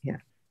 Yeah.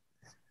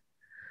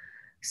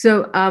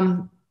 So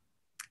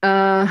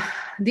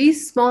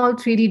these small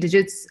 3D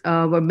digits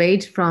were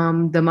made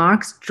from the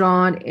marks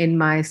drawn in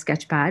my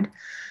sketch pad.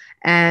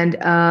 And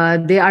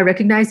they are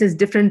recognized as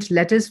different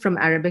letters from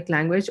Arabic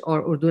language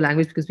or Urdu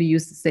language because we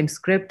use the same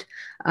script.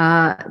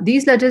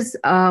 These letters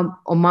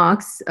or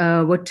marks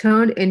were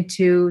turned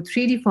into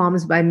 3D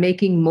forms by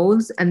making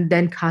molds and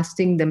then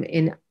casting them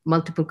in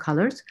multiple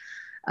colors.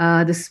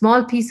 The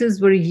small pieces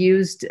were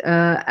used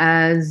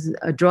as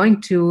a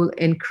drawing tool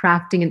in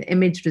crafting an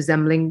image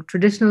resembling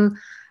traditional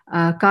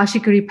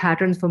kashikari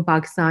patterns from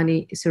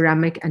Pakistani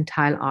ceramic and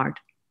tile art.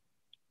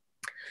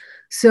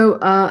 So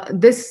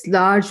this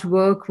large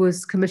work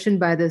was commissioned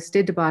by the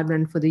State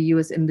Department for the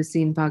US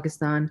Embassy in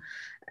Pakistan.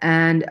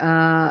 And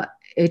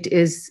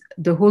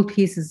the whole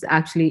piece is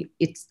actually,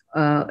 it's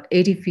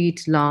 80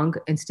 feet long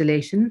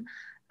installation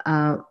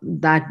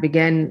that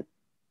began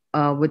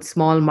with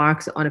small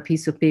marks on a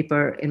piece of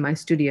paper in my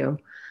studio.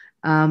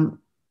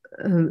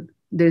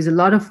 There's a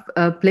lot of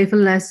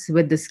playfulness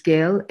with the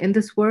scale in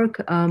this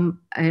work.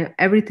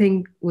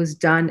 Everything was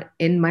done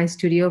in my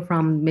studio,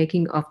 from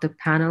making of the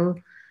panel,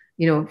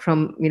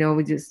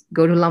 we just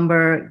go to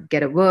lumber,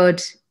 get a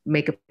wood,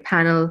 make a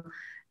panel,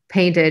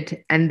 paint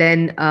it, and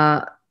then,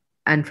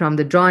 and from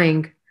the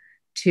drawing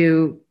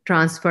to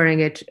transferring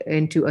it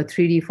into a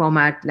 3D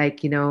format,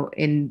 like,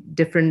 in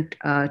different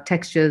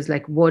textures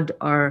like wood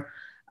or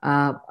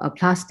a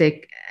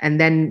plastic,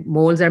 and then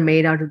molds are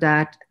made out of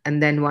that.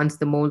 And then once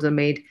the molds are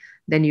made,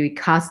 then you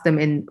cast them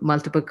in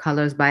multiple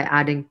colors by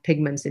adding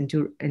pigments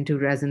into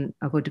resin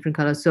for different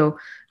colors. So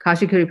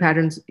Kashikari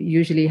patterns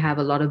usually have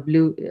a lot of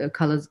blue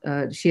colors,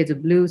 shades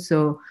of blue.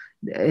 So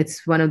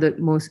it's one of the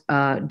most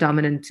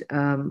dominant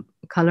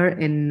color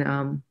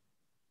in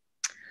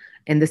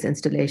this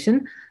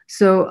installation.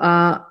 So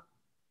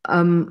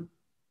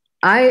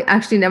I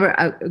actually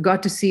never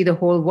got to see the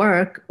whole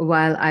work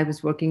while I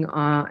was working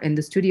in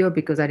the studio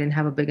because I didn't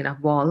have a big enough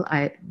wall.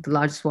 The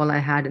largest wall I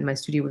had in my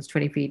studio was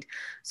 20 feet.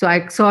 So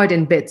I saw it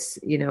in bits,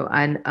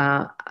 and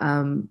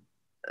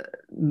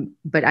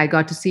but I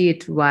got to see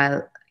it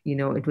while,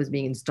 it was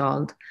being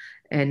installed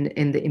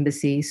in the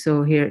embassy.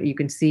 So here you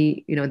can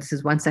see, this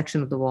is one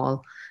section of the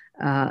wall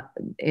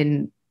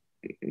in,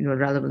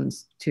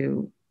 relevance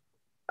to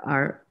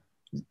our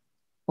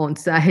own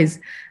size.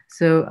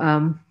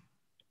 So,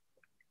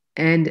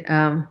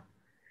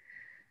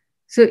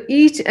 so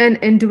each and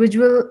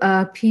individual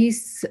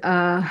piece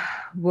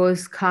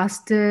was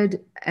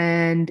casted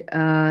and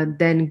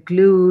then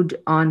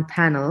glued on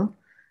panel.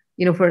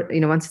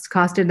 Once it's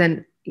casted,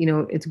 then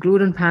it's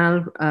glued on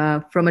panel.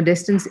 From a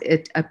distance,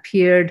 it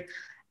appeared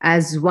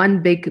as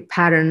one big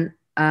pattern,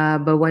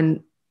 but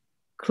when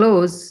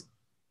close,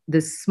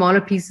 the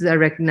smaller pieces are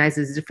recognized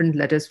as different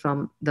letters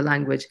from the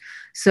language.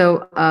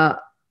 So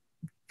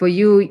for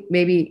you,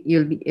 maybe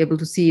you'll be able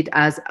to see it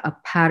as a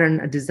pattern,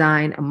 a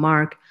design, a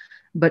mark,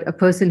 but a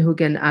person who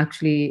can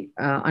actually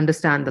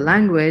understand the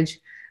language,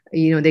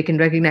 they can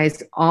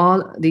recognize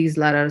all these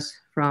letters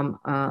from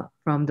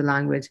the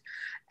language.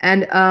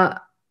 And it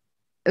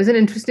was an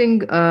interesting,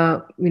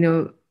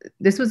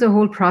 this was a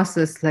whole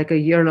process, like a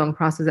year-long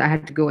process. I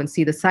had to go and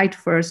see the site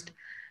first.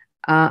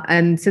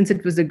 And since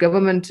it was a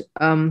government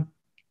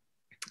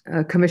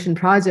commission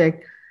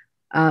project,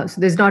 so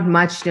there's not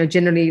much,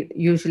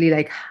 usually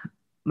like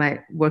my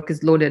work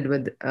is loaded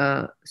with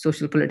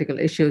social political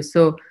issues.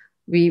 So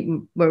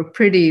we were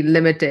pretty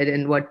limited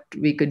in what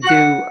we could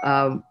do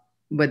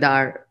with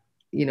our,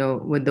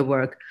 with the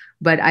work.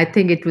 But I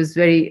think it was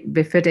very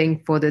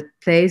befitting for the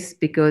place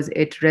because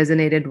it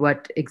resonated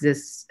what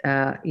exists,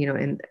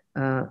 in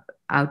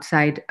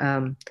outside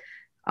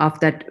of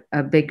that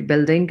big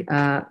building.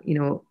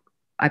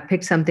 I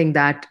picked something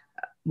that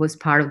was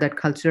part of that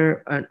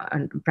culture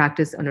and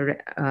practice on a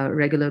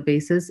regular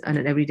basis and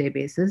an everyday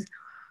basis.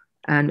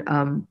 And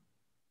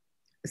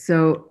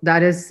so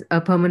that is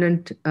a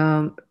permanently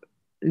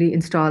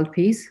installed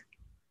piece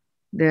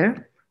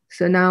there.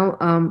 So now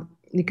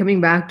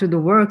coming back to the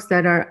works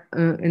that are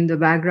in the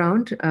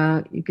background,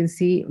 you can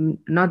see,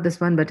 not this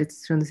one, but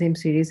it's from the same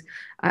series.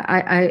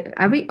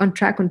 Are we on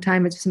track on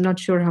time? I'm not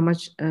sure how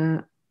much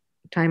time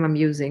I'm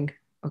using.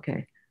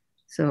 Okay,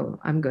 so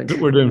I'm good.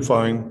 We're doing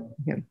fine.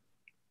 Okay.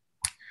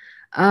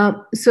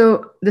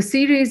 So the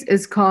series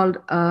is called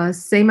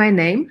Say My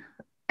Name,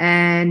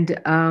 and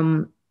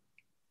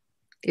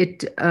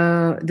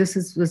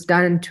this was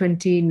done in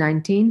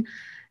 2019,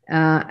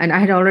 and I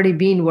had already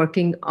been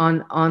working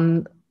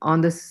on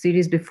this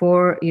series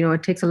before.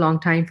 It takes a long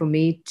time for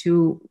me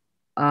to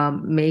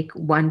make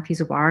one piece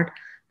of art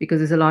because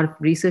there's a lot of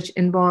research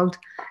involved,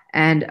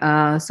 and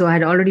so I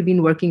had already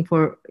been working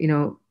for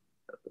a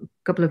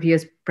couple of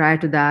years prior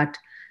to that,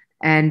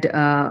 and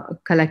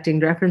collecting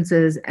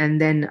references. And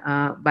then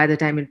by the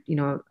time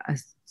I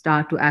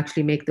start to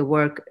actually make the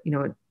work,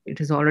 it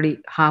is already,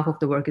 half of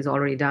the work is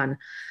already done.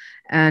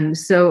 And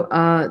so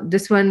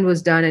this one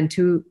was done in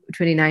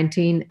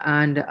 2019,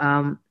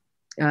 and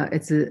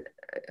it's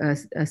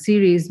a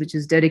series which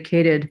is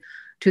dedicated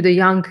to the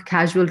young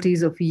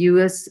casualties of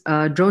US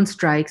drone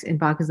strikes in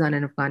Pakistan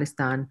and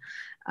Afghanistan.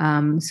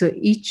 So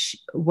each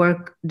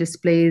work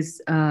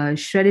displays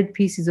shredded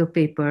pieces of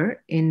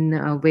paper in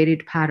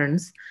varied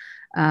patterns.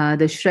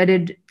 The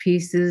shredded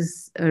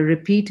pieces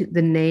repeat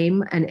the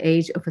name and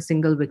age of a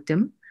single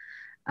victim.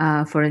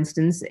 For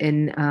instance,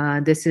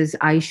 this is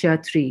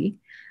Aisha 3,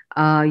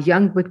 a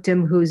young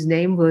victim whose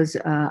name was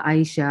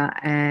Aisha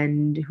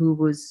and who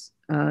was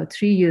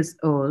 3 years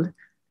old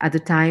at the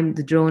time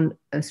the drone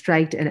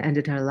struck and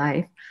ended her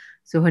life.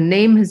 So her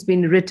name has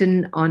been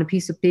written on a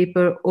piece of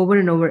paper over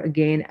and over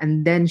again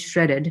and then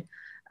shredded.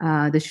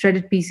 The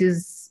shredded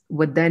pieces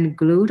were then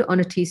glued on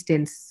a tea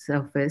stain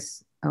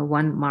surface,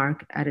 one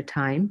mark at a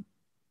time.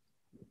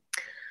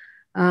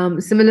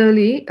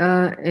 Similarly,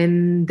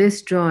 in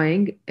this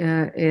drawing,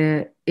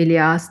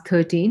 Ilyas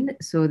 13,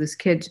 so this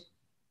kid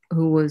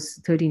who was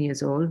 13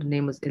 years old,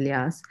 name was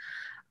Ilyas,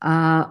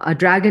 a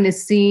dragon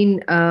is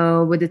seen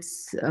with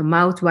its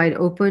mouth wide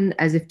open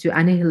as if to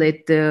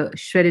annihilate the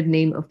shredded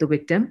name of the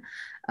victim.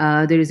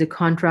 There is a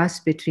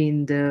contrast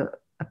between the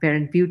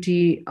apparent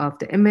beauty of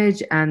the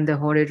image and the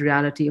horrid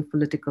reality of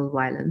political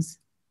violence.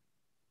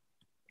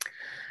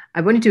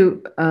 I wanted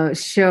to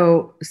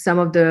show some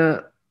of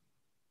the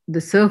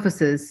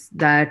surfaces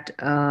that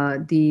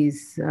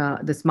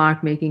this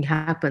mark making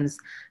happens.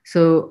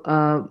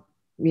 So,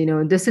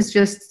 this is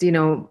just,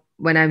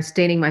 when I'm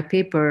staining my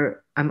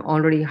paper, I'm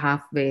already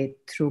halfway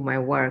through my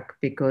work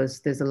because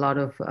there's a lot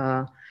of,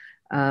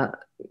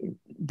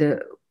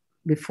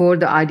 before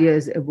the idea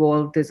is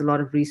evolved, there's a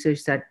lot of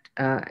research that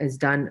is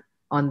done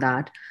on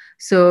that.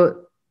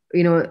 So,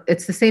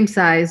 it's the same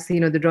size,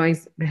 the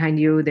drawings behind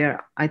you,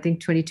 they're, I think,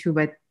 22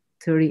 by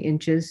 30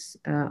 inches,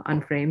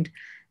 unframed.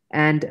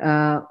 And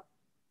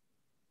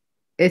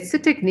it's a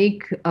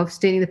technique of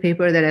staining the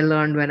paper that I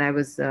learned when I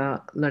was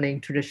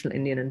learning traditional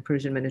Indian and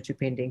Persian miniature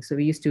painting. So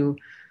we used to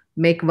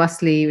make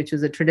vasli, which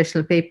was a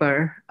traditional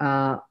paper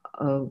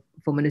for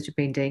miniature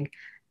painting.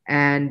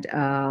 And,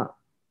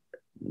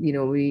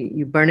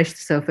 you burnish the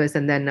surface,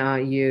 and then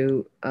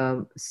you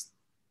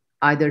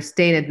either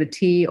stain it with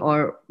tea,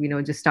 or,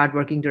 just start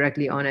working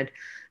directly on it.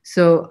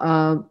 So,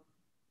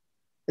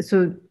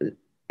 so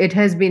it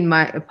has been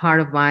a part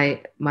of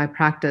my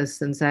practice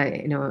since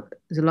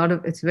there's a lot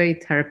of, it's very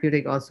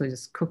therapeutic also,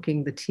 just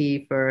cooking the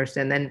tea first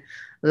and then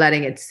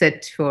letting it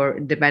sit for,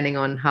 depending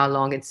on how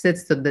long it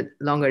sits. So the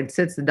longer it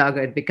sits, the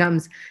darker it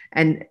becomes.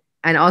 And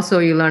also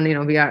you learn,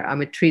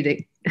 I'm a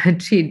tea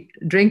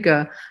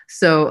drinker.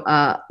 So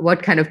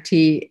what kind of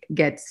tea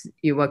gets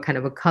you what kind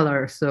of a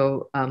color?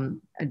 So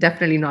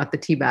definitely not the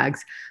tea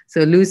bags.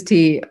 So loose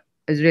tea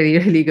is really,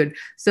 really good.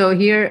 So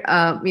here,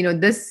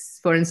 this,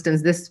 for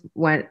instance, this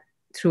went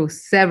through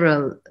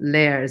several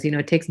layers.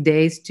 It takes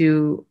days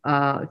to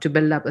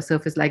build up a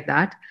surface like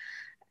that.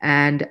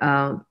 And,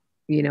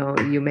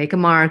 you make a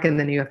mark, and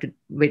then you have to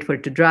wait for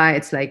it to dry.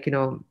 It's like,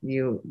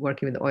 you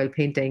working with oil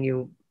painting,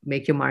 you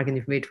make your mark and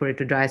you wait for it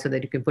to dry so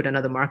that you can put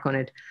another mark on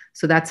it.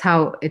 So that's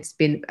how it's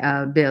been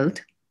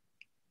built.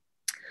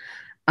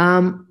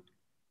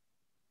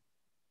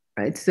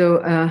 Right,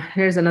 so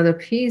here's another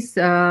piece.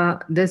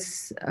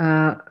 This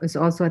is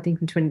also, I think,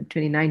 in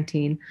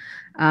 2019.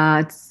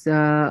 It's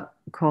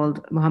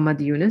called Muhammad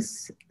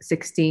Yunus,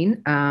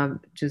 16,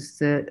 which is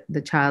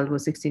the child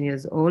was 16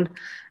 years old.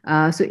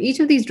 So each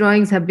of these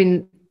drawings have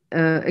been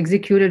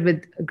executed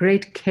with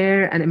great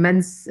care and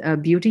immense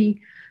beauty.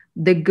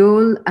 The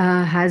goal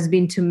has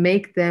been to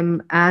make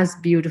them as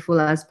beautiful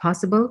as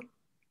possible.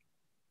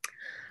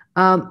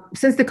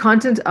 Since the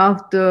content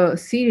of the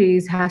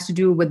series has to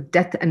do with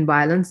death and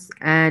violence,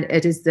 and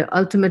it is the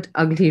ultimate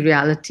ugly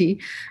reality,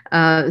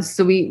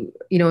 so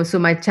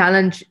my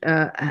challenge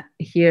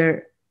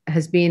here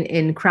has been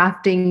in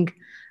crafting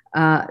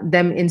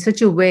them in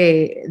such a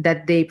way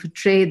that they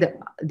portray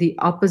the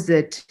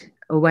opposite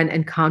when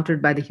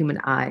encountered by the human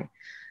eye.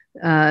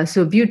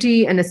 So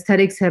beauty and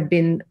aesthetics have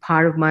been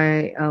part of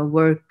my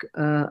work,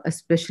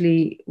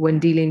 especially when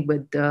dealing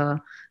with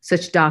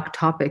such dark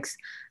topics.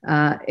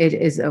 It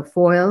is a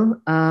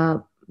foil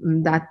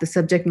that the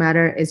subject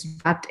matter is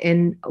wrapped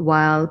in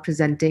while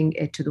presenting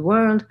it to the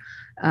world.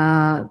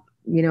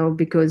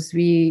 Because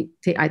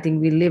I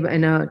think we live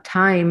in a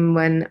time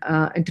when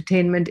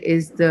entertainment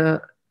is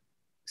the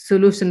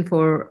solution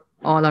for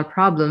all our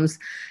problems.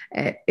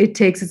 It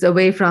takes us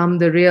away from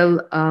the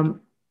real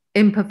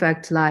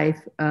imperfect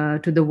life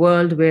to the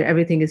world where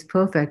everything is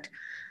perfect.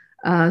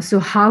 So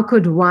how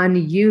could one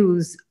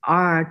use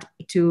art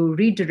to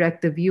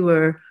redirect the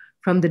viewer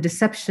from the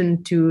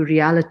deception to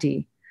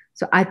reality?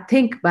 So I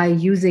think by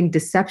using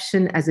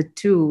deception as a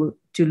tool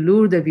to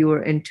lure the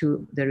viewer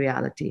into the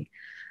reality.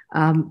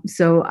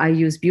 So I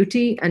use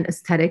beauty and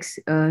aesthetics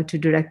to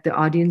direct the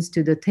audience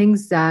to the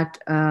things that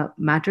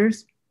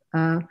matters.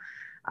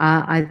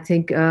 I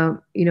think,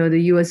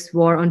 the US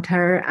war on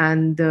terror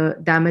and the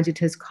damage it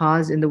has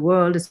caused in the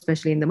world,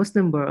 especially in the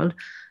Muslim world,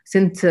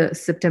 since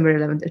September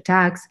 11th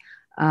attacks,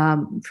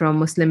 from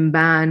Muslim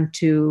ban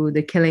to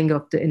the killing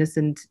of the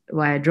innocent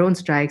via drone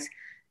strikes,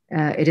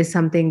 it is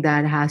something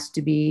that has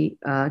to be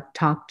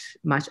talked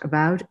much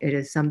about. It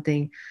is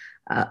something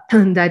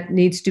that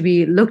needs to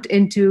be looked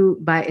into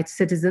by its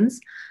citizens.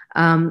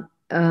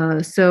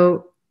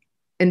 So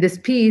in this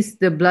piece,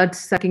 the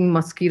blood-sucking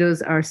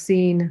mosquitoes are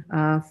seen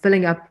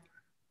filling up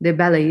their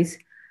bellies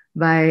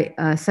by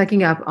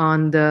sucking up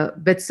on the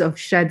bits of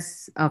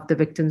shreds of the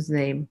victim's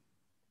name.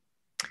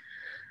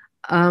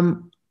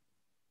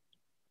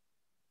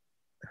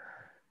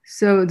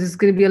 So there's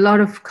going to be a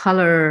lot of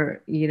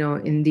color,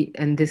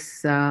 in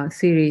this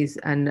series,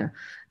 and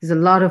there's a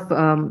lot of,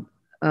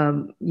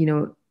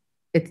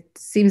 it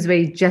seems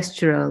very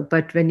gestural,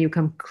 but when you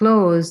come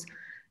close,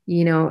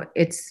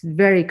 it's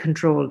very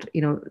controlled.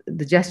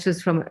 The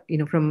gestures from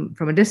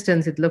a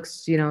distance, it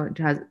looks,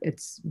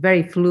 it's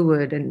very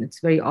fluid and it's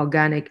very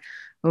organic.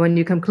 But when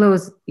you come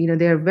close,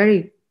 they're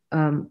very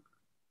kind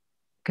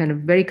of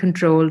very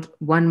controlled,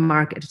 one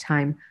mark at a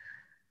time.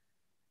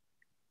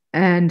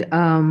 And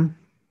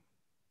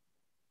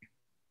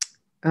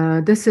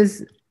this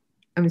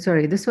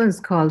one's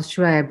called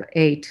Shoaib,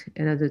 8,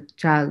 another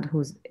child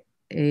who's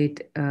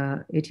 8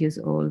 years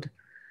old.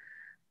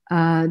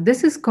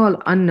 This is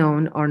called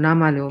Unknown or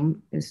Namalum.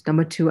 It's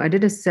number 2. I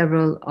did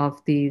several of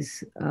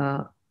these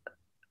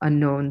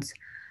unknowns.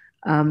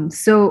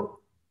 So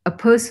a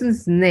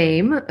person's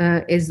name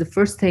is the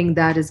first thing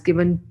that is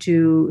given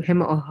to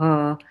him or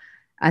her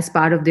as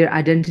part of their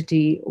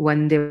identity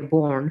when they're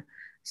born.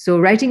 So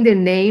writing their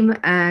name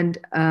and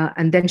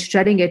then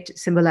shredding it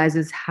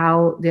symbolizes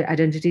how their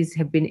identities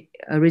have been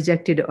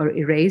rejected or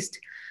erased.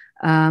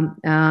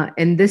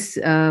 In this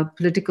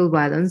political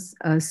violence,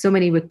 so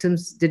many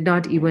victims did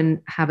not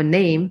even have a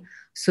name,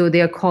 So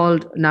they are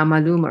called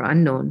namalum or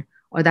unknown,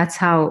 or that's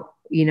how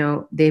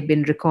they've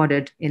been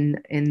recorded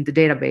in the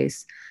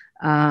database.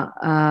 Uh,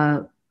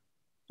 uh,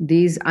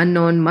 these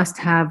unknown must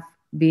have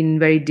been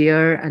very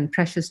dear and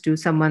precious to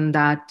someone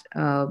that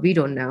we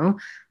don't know,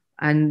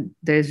 and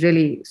there's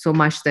really so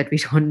much that we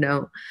don't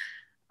know.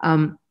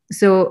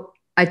 So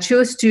I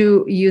chose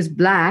to use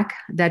black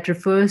that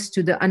refers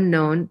to the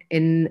unknown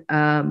in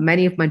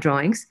many of my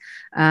drawings.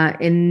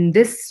 In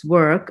this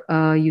work,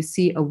 you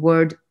see a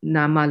word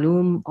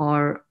namalum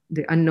or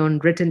the unknown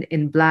written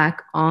in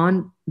black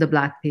on the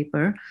black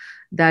paper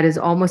that is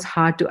almost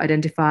hard to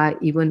identify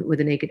even with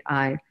the naked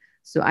eye.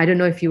 So I don't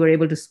know if you were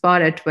able to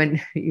spot it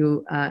when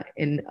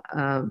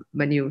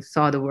when you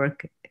saw the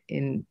work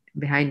in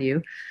behind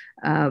you,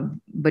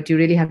 but you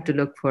really have to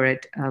look for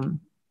it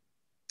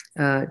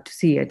to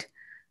see it.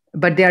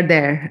 But they're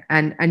there,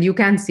 and you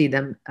can see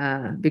them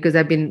because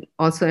I've been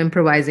also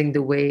improvising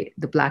the way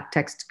the black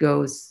text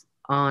goes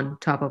on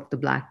top of the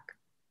black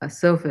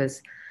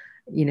surface.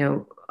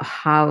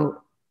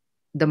 How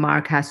the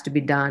mark has to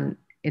be done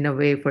in a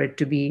way for it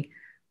to be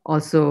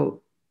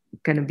also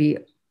kind of be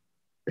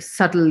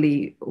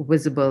subtly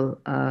visible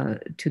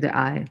to the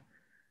eye.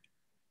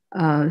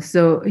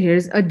 So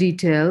here's a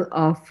detail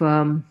of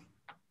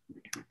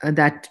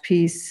that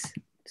piece.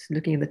 Just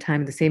looking at the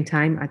time at the same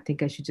time, I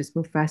think I should just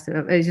move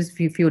faster. Just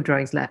a few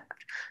drawings left,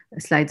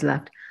 slides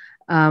left.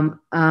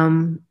 Um,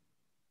 um,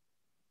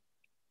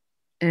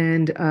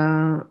 and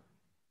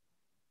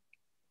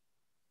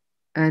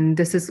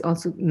this is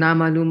also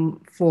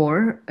Namalum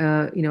 4.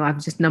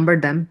 I've just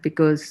numbered them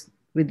because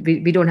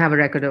we don't have a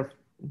record of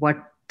what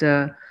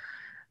the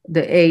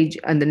age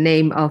and the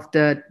name of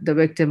the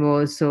victim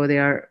was, so they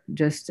are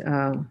just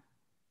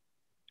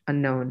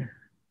unknown.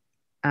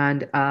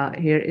 And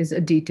here is a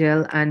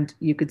detail, and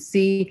you could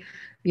see,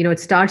 it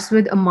starts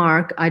with a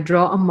mark. I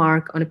draw a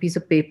mark on a piece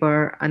of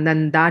paper, and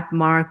then that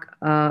mark,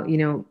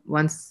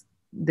 once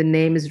the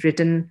name is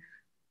written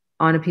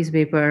on a piece of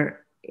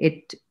paper,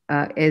 it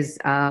is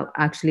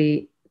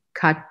actually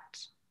cut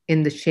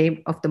in the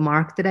shape of the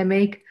mark that I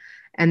make.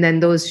 And then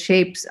those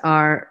shapes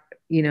are,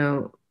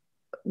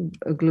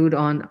 glued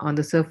on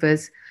the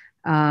surface.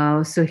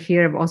 So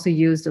here I've also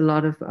used a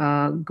lot of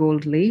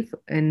gold leaf,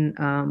 and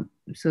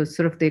so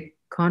sort of the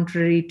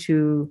contrary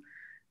to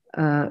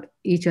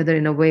each other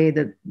in a way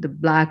that the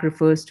black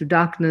refers to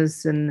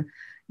darkness and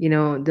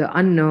the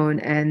unknown,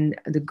 and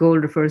the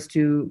gold refers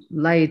to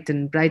light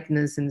and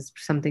brightness and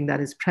something that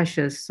is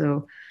precious.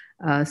 So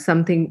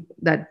something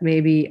that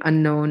may be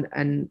unknown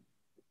and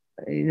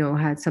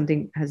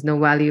has no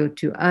value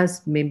to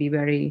us may be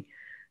very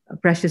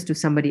precious to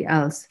somebody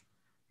else.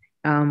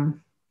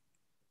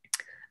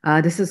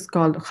 This is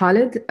called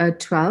Khalid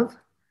 12.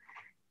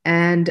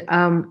 And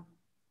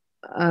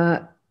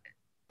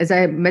as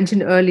I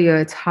mentioned earlier,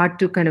 it's hard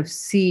to kind of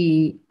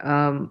see,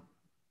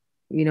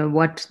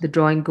 what the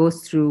drawing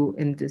goes through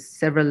in the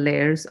several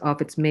layers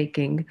of its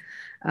making.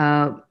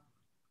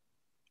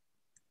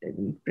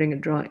 Bring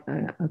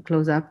a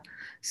close up.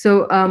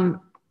 So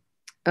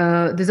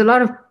there's a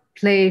lot of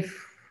play,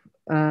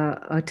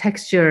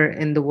 texture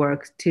in the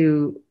work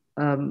too,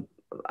 in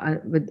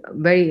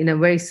a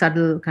very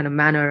subtle kind of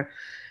manner.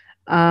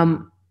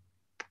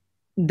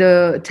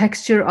 The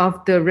texture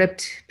of the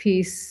ripped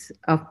piece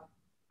of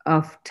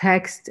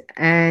text,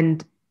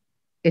 and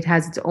it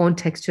has its own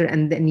texture,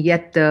 and then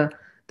yet the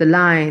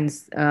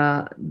lines,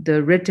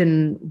 the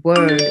written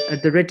word,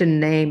 the written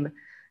name,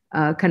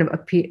 kind of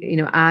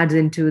adds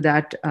into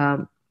that,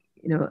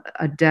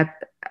 a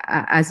depth,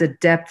 as a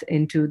depth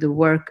into the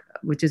work,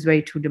 which is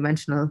very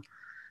two-dimensional.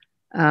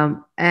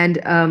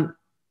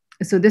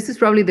 So this is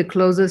probably the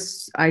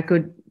closest I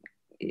could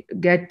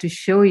get to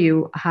show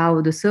you how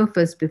the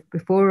surface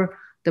before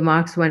the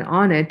marks went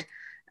on it,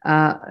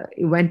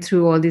 it went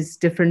through all these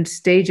different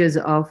stages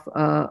of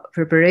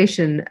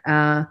preparation.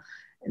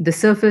 The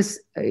surface,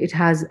 it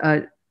has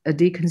a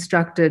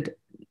deconstructed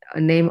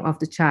name of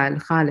the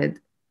child, Khalid,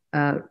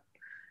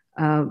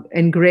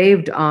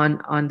 engraved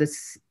on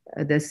this.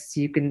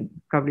 You can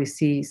probably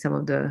see some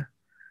of the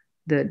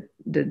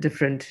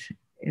different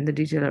in the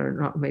detail, or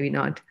not, maybe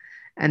not.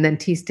 And then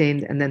tea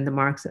stained, and then the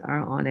marks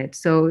are on it.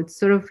 So it's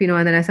sort of,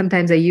 and then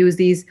sometimes I use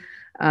these,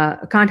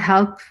 can't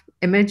help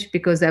image,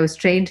 because I was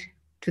trained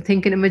to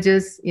think in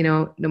images,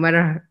 no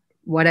matter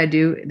what I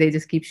do, they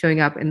just keep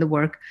showing up in the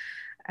work.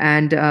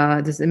 And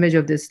this image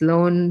of this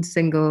lone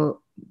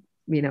single,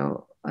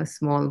 a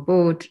small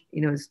boat,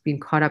 it's been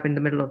caught up in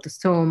the middle of the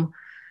storm.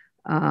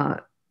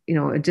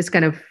 It just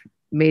kind of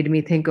made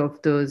me think of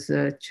those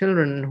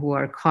children who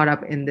are caught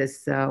up in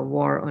this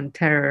war on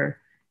terror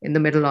in the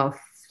middle of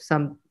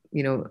some,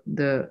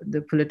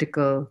 the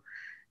political,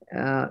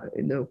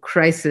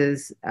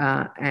 crisis,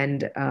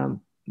 and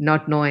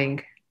not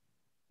knowing,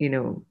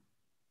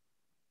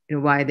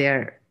 why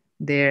they're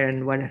there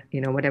and what,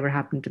 whatever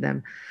happened to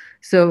them.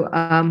 So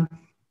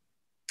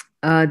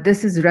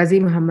this is Razi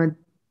Muhammad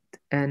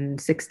and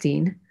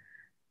 16.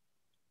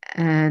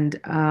 And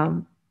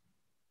I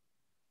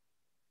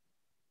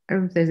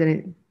don't know if there's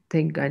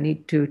anything I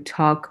need to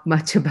talk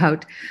much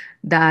about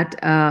that.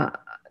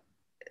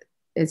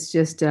 it's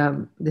just,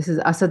 this is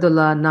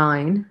Asadullah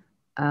 9.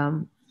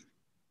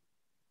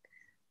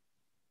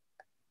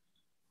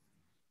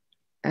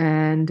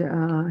 And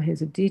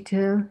here's a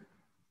detail.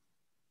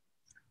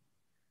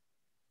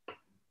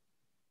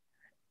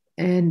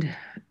 And this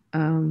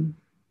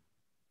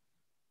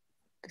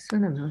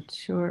one, I'm not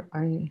sure.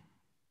 I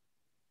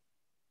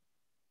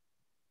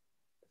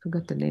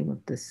forgot the name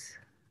of this,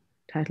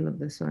 title of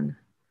this one.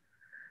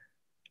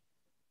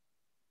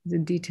 The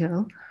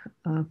detail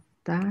of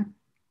that.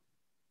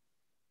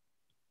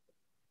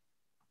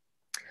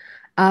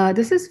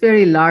 This is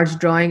very large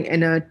drawing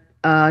in a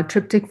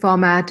triptych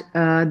format.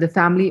 The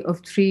family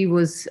of three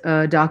was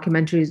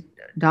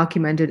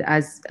documented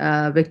as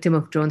a victim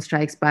of drone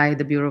strikes by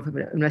the Bureau of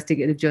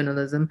Investigative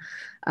Journalism.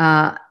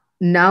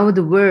 Now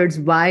the words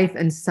wife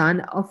and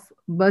son of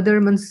Badr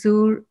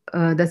Mansoor,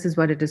 this is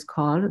what it is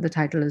called. The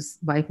title is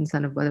Wife and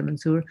Son of Badr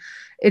Mansoor.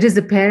 It is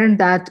apparent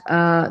that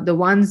the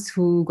ones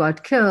who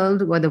got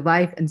killed were the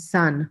wife and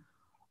son,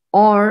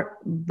 or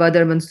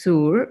Badr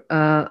Mansoor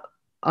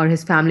or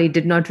his family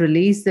did not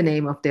release the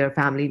name of their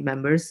family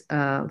members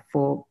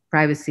for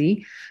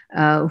privacy,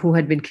 who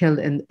had been killed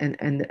in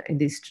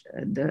these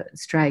the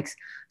strikes.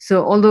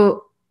 So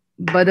although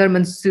Badr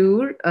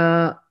Mansoor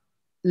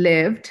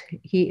lived,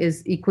 he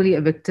is equally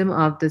a victim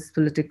of this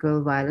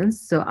political violence.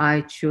 So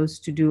I chose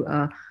to do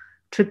a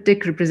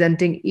triptych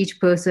representing each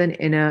person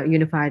in a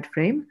unified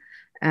frame.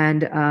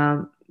 And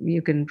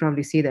you can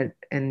probably see that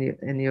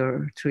in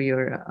your through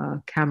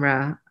your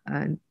camera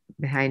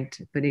behind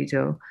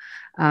Benito.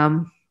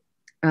 So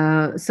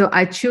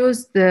I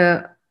chose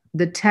the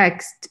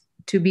text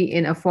to be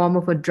in a form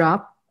of a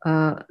drop,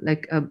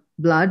 like a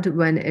blood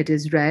when it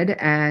is red,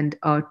 and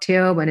or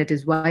tear when it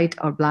is white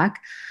or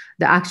black.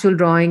 The actual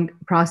drawing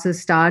process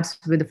starts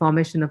with the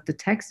formation of the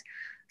text.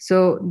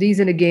 So these,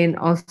 and again,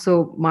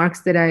 also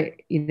marks that I,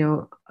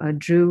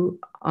 drew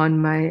on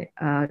my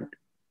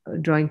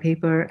drawing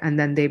paper, and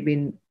then they've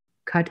been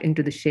cut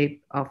into the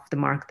shape of the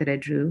mark that I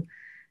drew,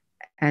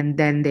 and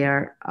then they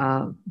are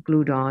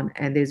glued on.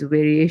 And there's a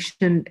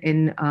variation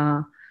in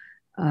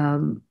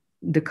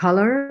the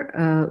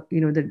color,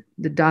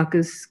 the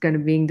darkest kind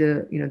of being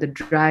the, the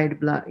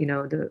dried blood,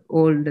 the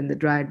old and the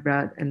dried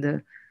blood, and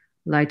the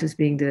lightest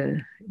being the,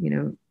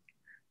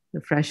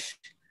 the fresh.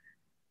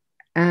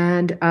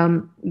 And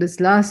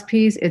this last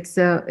piece, it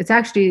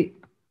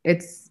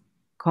is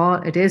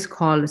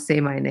called Say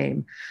My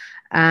Name.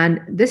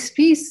 And this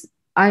piece,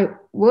 I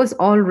was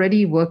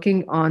already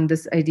working on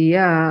this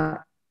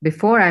idea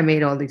before I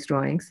made all these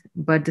drawings,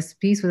 but this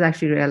piece was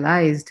actually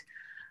realized,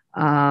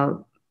 I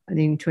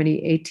think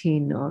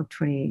 2018 or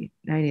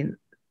 2019,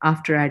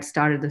 after I'd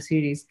started the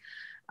series.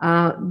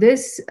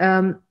 This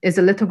is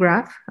a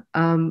lithograph.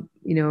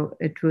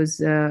 It was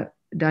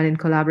done in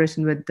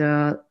collaboration with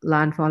the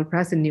Landfall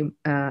Press in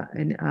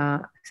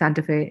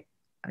Santa Fe,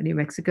 New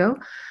Mexico.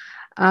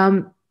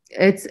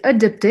 It's a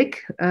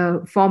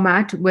diptych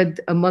format with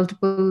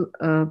multiple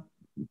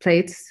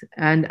plates,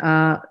 and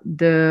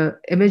the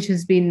image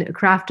has been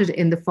crafted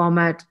in the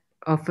format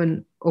of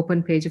an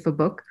open page of a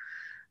book,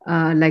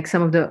 like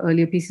some of the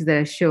earlier pieces that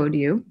I showed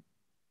you.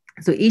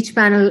 So each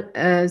panel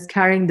is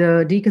carrying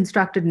the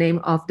deconstructed name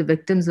of the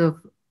victims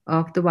of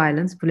the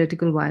violence,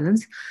 political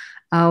violence.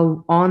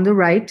 On the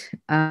right,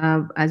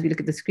 as we look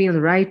at the screen on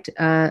the right,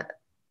 are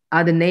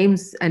the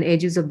names and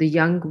ages of the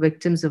young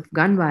victims of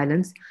gun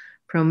violence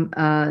from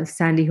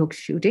Sandy Hook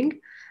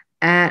shooting.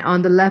 And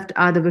on the left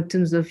are the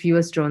victims of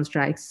US drone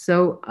strikes.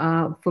 So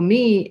for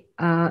me,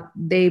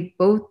 they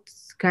both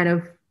kind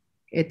of,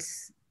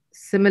 it's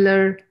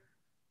similar,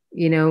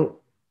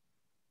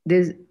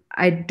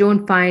 I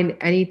don't find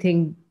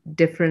anything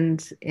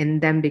different in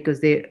them, because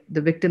the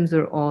victims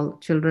are all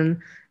children,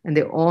 and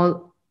they're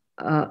all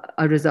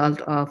a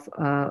result of,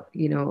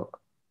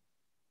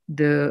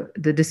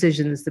 the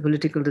decisions, the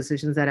political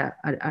decisions that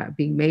are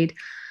being made.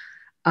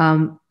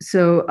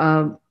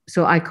 So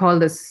I call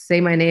this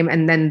Say My Name,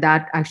 and then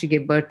that actually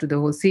gave birth to the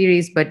whole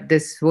series. But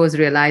this was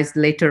realized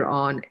later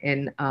on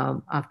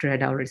after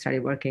I'd already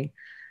started working.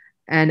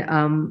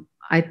 And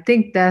I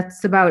think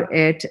that's about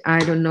it. I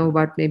don't know,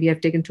 but maybe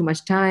I've taken too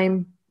much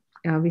time.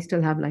 We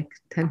still have like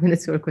 10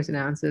 minutes for question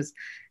and answers,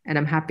 and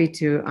I'm happy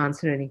to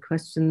answer any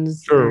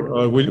questions.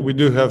 Sure, we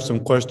do have some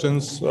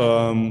questions.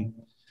 I'm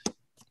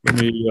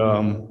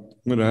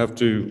gonna have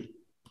to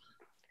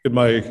get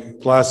my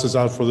glasses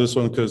out for this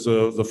one, because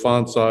the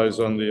font size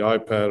on the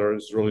iPad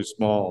is really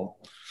small.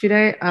 Should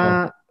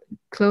I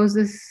close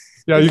this?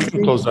 Yeah, you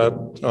can close that.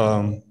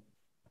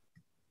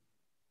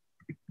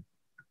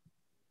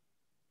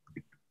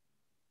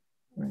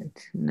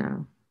 Right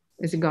now,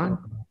 is it gone?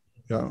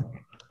 Yeah.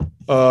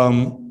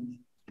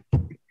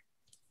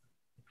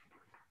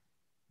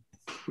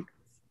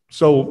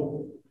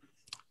 So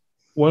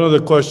one of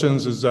the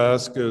questions is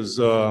asked is,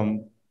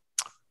 in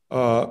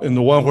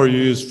the one where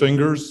you use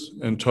fingers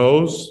and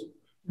toes,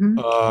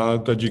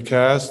 that you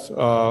cast,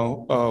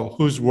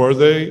 whose were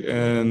they,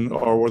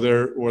 or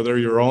were there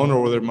your own,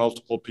 or were there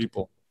multiple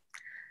people?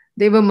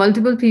 They were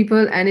multiple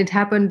people, and it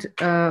happened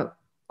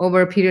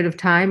over a period of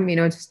time.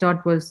 It's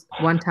not was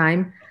one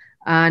time.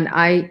 And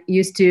I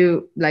used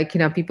to, like,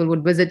 people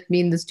would visit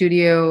me in the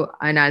studio,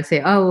 and I'll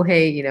say, oh,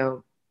 hey,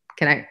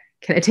 can I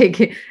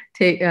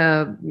take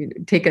a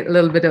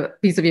little bit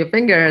of piece of your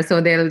finger? So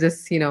they'll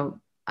just,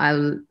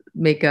 I'll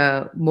make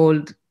a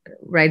mold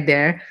right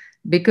there,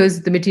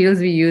 because the materials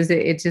we use,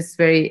 it's just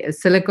very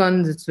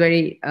silicone. It's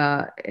very,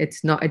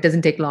 it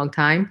doesn't take a long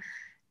time.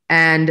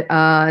 And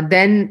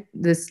then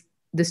the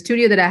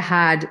studio that I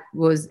had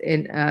was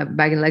in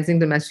back in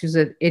Lexington,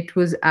 Massachusetts. It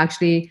was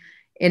actually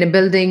in a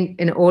building,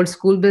 in an old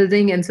school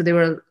building, and so there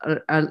were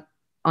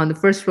on the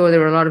first floor there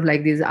were a lot of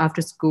like these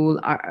after school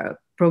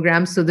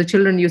programs. So the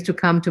children used to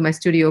come to my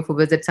studio for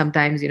visits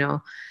sometimes,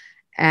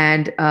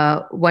 And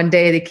one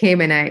day they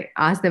came and I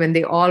asked them, and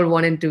they all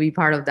wanted to be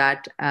part of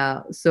that.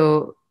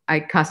 So I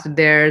casted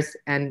theirs,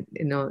 and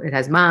it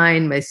has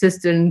mine, my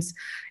assistants,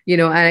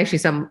 and actually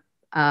some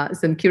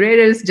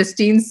curators,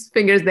 Justine's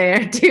fingers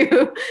there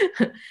too,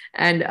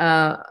 and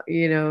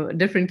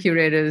different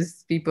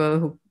curators, people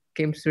who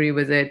came to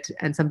revisit,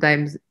 and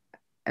sometimes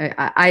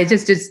I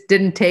just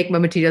didn't take my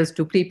materials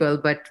to people,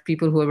 but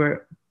people who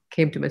ever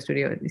came to my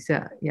studio,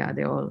 yeah,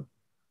 they all.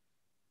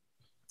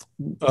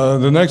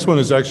 The next one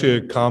is actually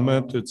a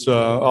comment. It's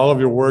all of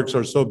your works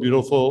are so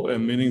beautiful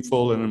and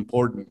meaningful and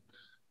important.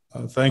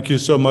 Thank you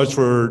so much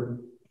for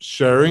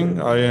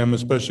sharing. I am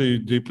especially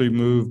deeply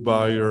moved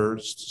by your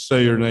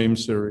Say Your Name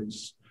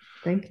series.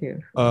 Thank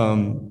you.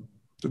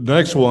 The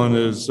next one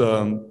is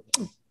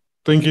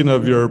thinking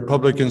of your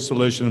public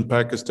installation in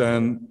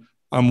Pakistan.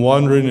 I'm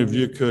wondering if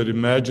you could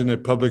imagine a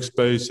public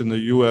space in the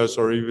US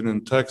or even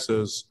in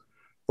Texas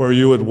where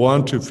you would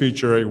want to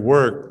feature a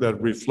work that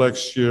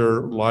reflects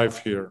your life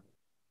here.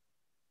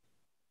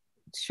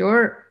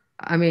 Sure.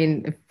 I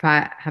mean, if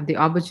I have the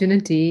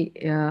opportunity,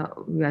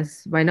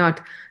 yes, why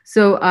not?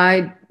 So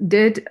I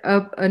did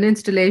an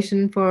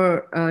installation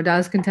for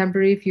Dallas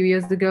Contemporary a few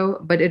years ago,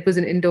 but it was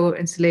an indoor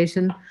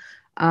installation.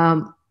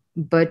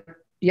 But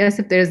yes,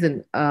 if there's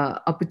an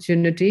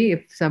opportunity,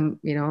 if some,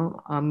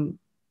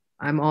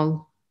 I'm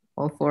all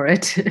for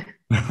it.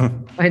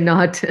 Why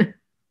not?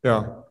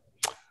 Yeah.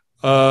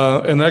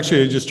 And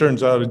actually, it just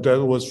turns out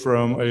that was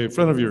from a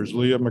friend of yours,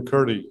 Leah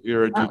McCurdy,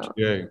 here at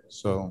UTA.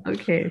 So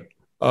okay.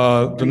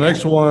 The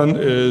next one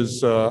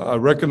is I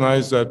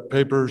recognize that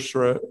paper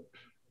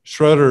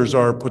shredders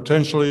are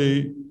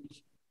potentially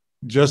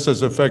just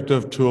as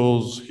effective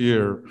tools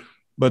here,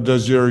 but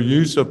does your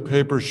use of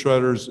paper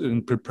shredders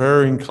in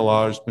preparing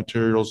collage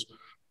materials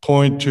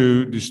point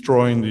to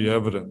destroying the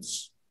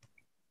evidence?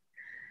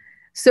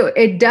 So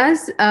it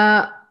does.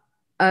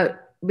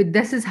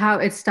 This is how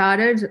it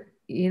started.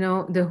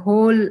 The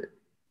whole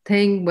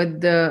thing with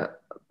the,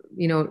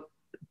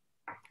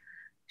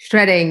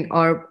 shredding,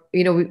 or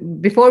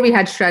before we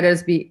had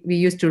shredders, we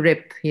used to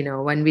rip.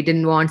 When we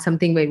didn't want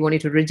something we wanted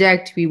to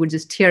reject, we would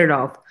just tear it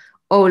off.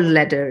 Old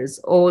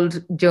letters,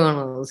 old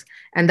journals,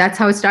 and that's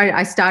how it started.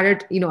 I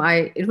started.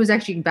 It was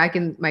actually back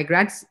in my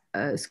grad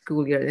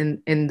school year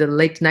in the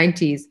late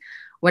 90s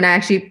when I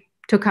actually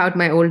took out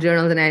my old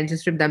journals and I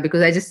just ripped them,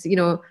 because I just,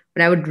 when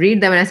I would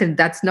read them and I said,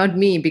 that's not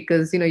me,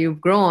 because,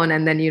 you've grown,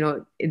 and then,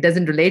 it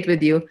doesn't relate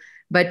with you,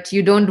 but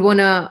you don't want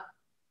to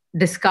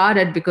discard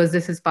it because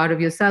this is part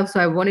of yourself. So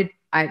I wanted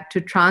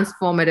to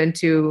transform it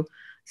into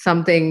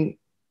something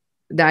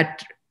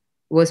that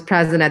was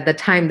present at the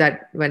time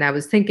that when I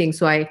was thinking.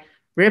 So I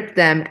ripped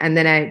them and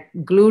then I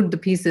glued the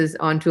pieces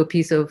onto a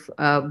piece of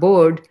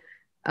board,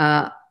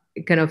 kind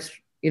of,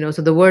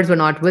 so the words were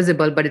not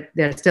visible, but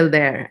they're still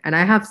there. And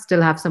I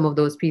still have some of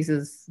those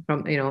pieces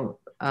from, in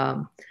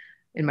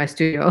my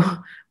studio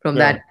from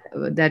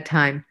that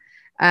time.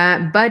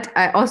 But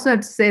I also have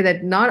to say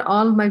that not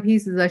all of my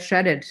pieces are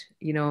shredded.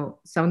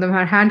 Some of them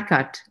are hand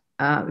cut.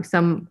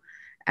 Some,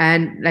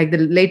 and like the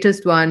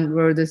latest one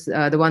were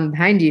the one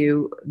behind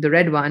you, the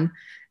red one,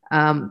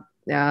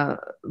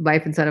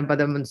 wife and son of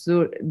Badr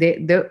Mansoor.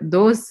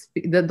 Those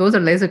are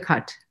laser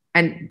cut,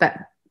 and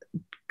that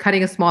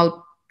cutting a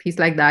small piece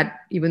like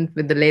that, even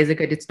with the laser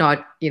cut, it's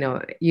not,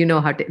 how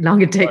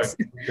long it takes.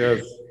 Right.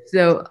 Yes.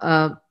 So,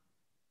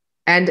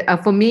 and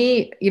for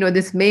me,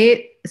 this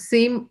may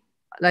seem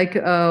like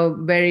a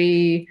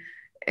very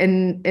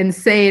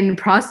insane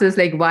process.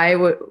 Like, why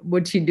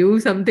would she do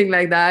something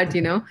like that?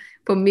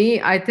 For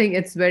me, I think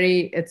it's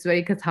very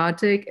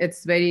cathartic.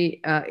 It's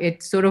very,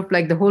 it's sort of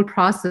like the whole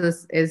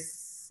process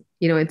is,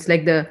 it's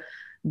like the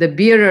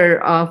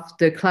bearer of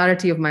the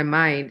clarity of my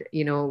mind,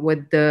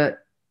 with the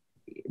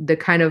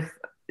kind of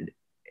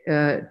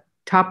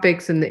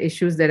topics and the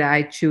issues that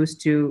I choose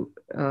to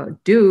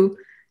do.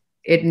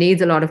 It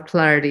needs a lot of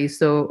clarity.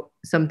 So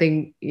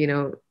something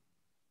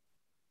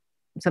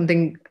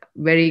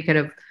very kind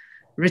of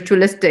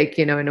ritualistic,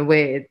 in a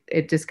way,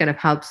 it just kind of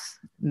helps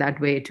that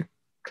way to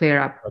clear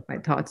up my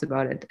thoughts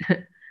about it.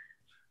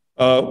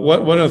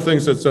 One of the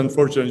things that's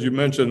unfortunate, you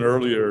mentioned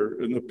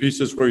earlier, in the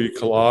pieces where you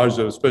collage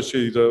it,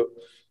 especially the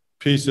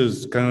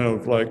pieces kind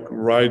of like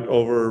right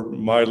over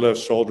my left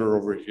shoulder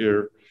over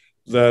here,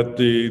 that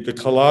the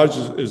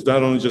collage is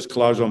not only just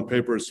collage on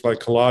paper, it's like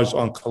collage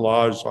on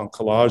collage on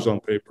collage on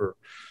paper.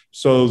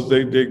 So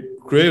they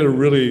create a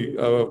really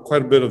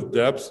quite a bit of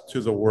depth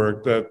to the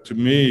work that to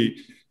me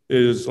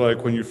is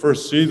like when you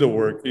first see the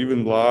work,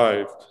 even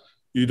live,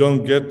 you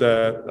don't get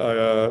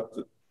the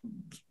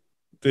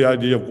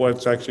idea of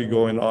what's actually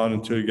going on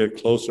until you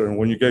get closer. And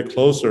when you get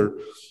closer,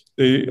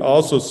 they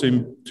also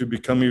seem to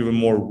become even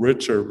more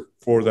richer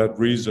for that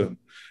reason.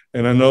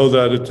 And I know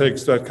that it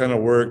takes that kind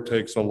of work,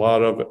 takes a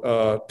lot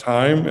of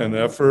time and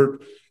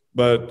effort,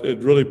 but it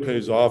really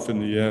pays off in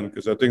the end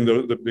because I think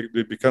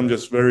they become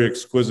just very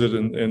exquisite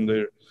in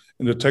the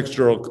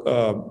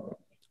textural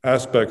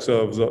aspects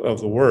of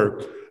the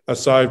work,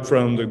 aside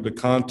from the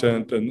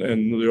content and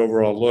the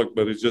overall look.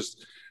 But it's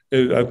just,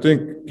 I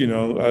think,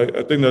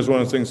 I think that's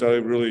one of the things I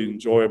really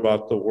enjoy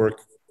about the work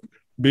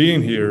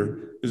being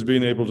here is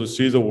being able to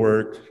see the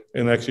work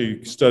and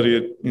actually study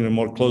it,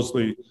 more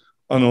closely.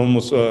 On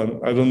almost,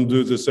 I don't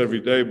do this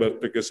every day,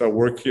 but because I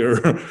work here,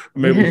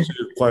 I'm able to see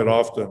it quite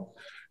often.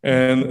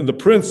 And the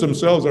prints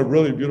themselves are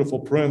really beautiful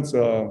prints.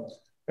 And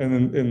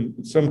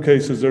in some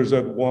cases, there's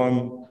that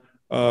one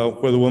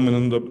where the woman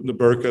in the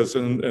burqas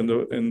and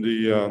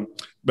the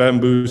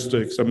bamboo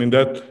sticks. I mean,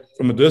 that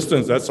from a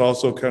distance, that's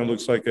also kind of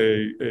looks like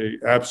a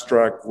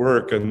abstract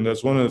work. And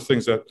that's one of the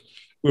things that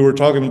we were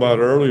talking about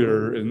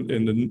earlier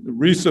in the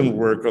recent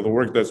work, or the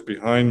work that's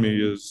behind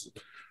me, is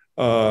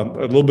a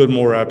little bit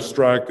more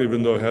abstract,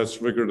 even though it has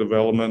figurative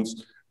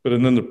elements. But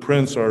and then the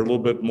prints are a little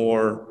bit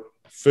more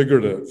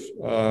figurative.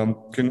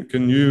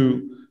 Can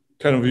you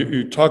kind of,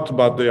 you talked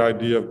about the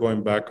idea of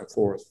going back and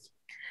forth.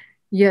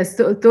 Yes,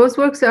 so those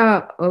works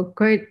are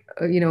quite,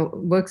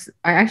 works.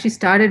 I actually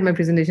started my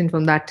presentation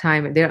from that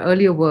time. They're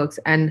earlier works.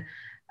 And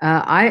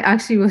I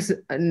actually was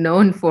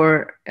known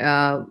for,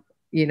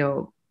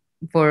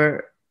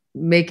 for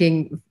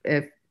making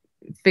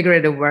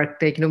figurative work.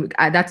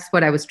 That's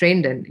what I was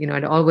trained in.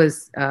 And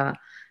always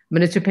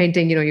miniature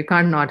painting. You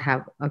can't not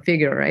have a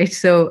figure, right?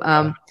 So,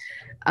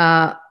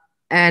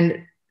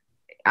 and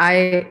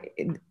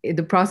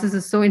the process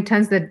is so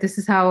intense that this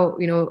is how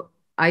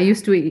I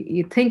used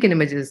to think in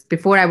images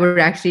before I would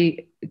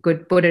actually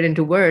could put it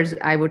into words.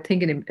 I would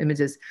think in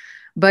images,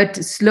 but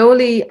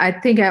slowly, I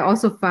think I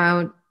also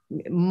found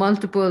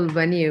multiple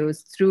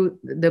venues through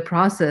the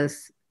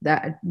process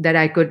that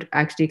I could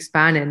actually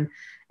expand in.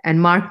 And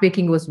mark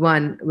making was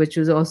one, which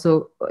was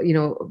also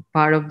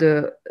part of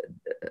the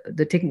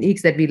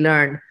techniques that we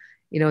learned.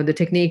 The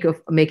technique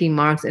of making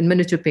marks in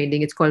miniature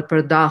painting. It's called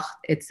pardakh.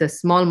 It's a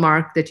small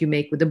mark that you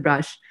make with a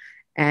brush,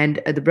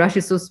 and the brush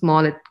is so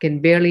small it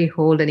can barely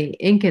hold any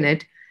ink in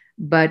it.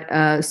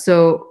 But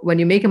so when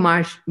you make a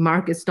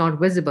mark, it's not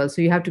visible.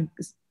 So you have to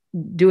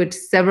do it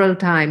several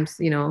times,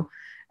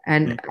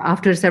 and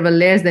after several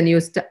layers, then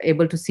you're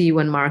able to see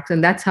one mark.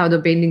 And that's how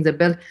the paintings are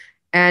built.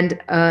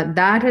 And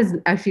that has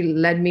actually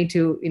led me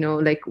to,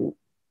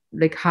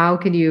 like how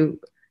can you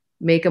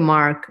make a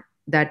mark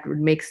that would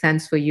make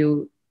sense for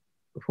you,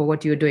 for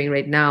what you're doing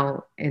right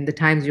now and the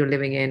times you're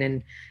living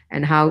in,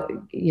 and how,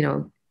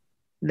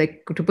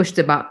 like to push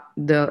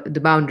the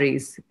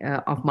boundaries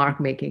of mark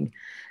making.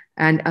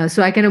 And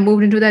so I kind of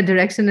moved into that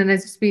direction, and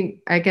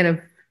I kind of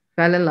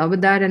fell in love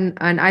with that. And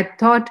I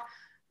thought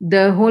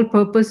the whole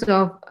purpose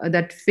of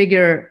that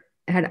figure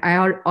I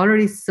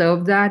already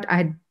served that. I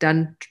had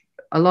done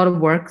a lot of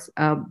works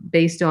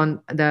based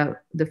on the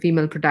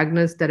female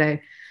protagonist that I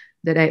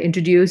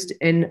introduced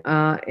in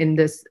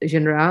this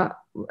genre,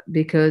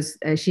 because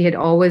she had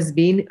always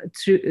been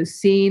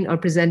seen or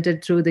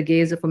presented through the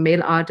gaze of a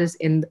male artist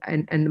in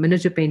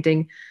miniature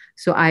painting.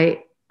 So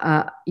I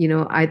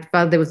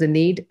felt there was a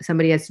need.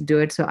 Somebody has to do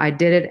it. So I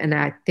did it, and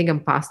I think I'm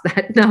past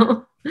that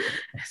now.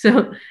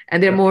 So,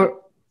 and there are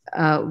more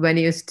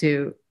venues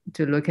to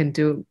look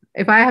into.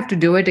 If I have to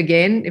do it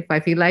again, if I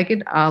feel like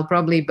it, I'll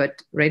probably.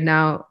 But right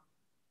now,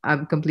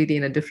 I'm completely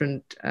in a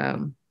different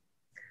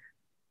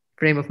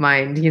frame of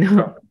mind.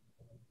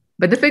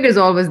 But the figure is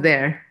always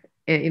there.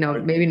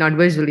 Maybe not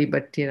visually,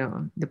 but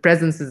the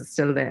presence is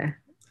still there.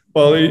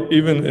 Well,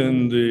 even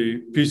in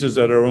the pieces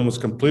that are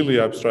almost completely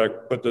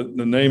abstract, but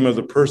the name of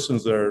the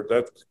person's there,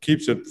 that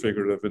keeps it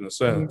figurative in a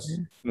sense,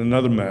 in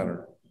another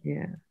manner.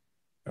 Yeah.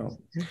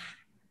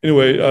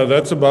 Anyway,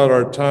 that's about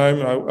our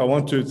time. I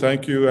want to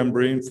thank you,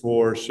 Ambreen,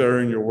 for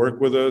sharing your work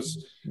with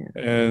us.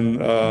 Yeah. And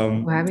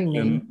for having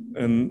me.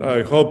 And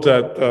I hope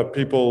that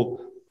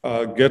people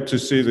get to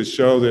see the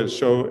show. The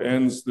show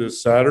ends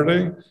this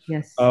Saturday.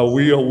 Yes.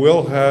 We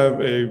will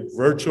have a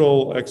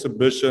virtual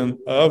exhibition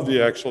of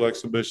the actual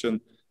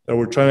exhibition that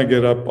we're trying to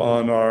get up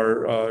on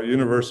our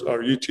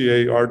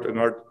UTA Art and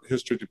Art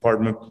History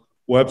Department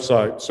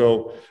website.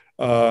 So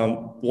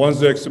once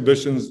the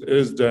exhibition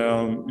is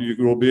down, you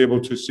will be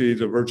able to see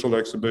the virtual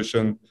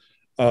exhibition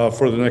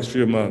for the next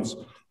few months.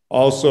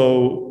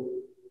 Also,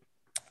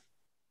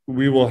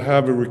 we will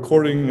have a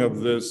recording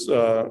of this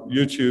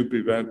YouTube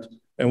event,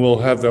 and we'll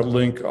have that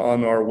link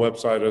on our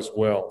website as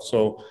well.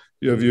 So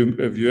if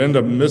you end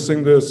up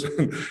missing this,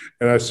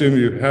 and I assume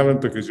you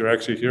haven't because you're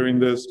actually hearing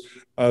this,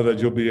 that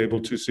you'll be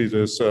able to see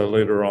this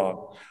later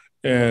on.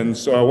 And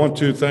so I want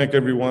to thank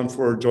everyone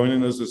for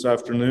joining us this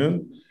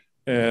afternoon.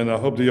 And I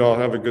hope that you all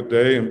have a good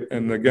day.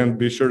 And again,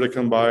 be sure to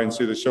come by and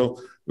see the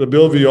show. The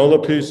Bill Viola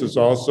piece is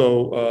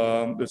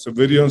also, it's a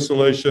video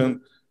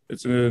installation.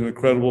 It's an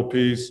incredible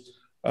piece.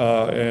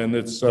 And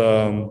it's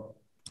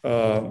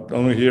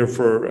only here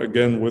for,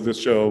 again, with the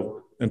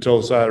show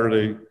until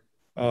Saturday,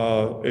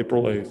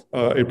 April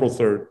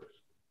 3rd.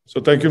 So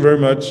thank you very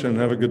much and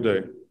have a good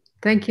day.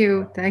 Thank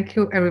you. Thank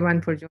you,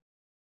 everyone, for joining.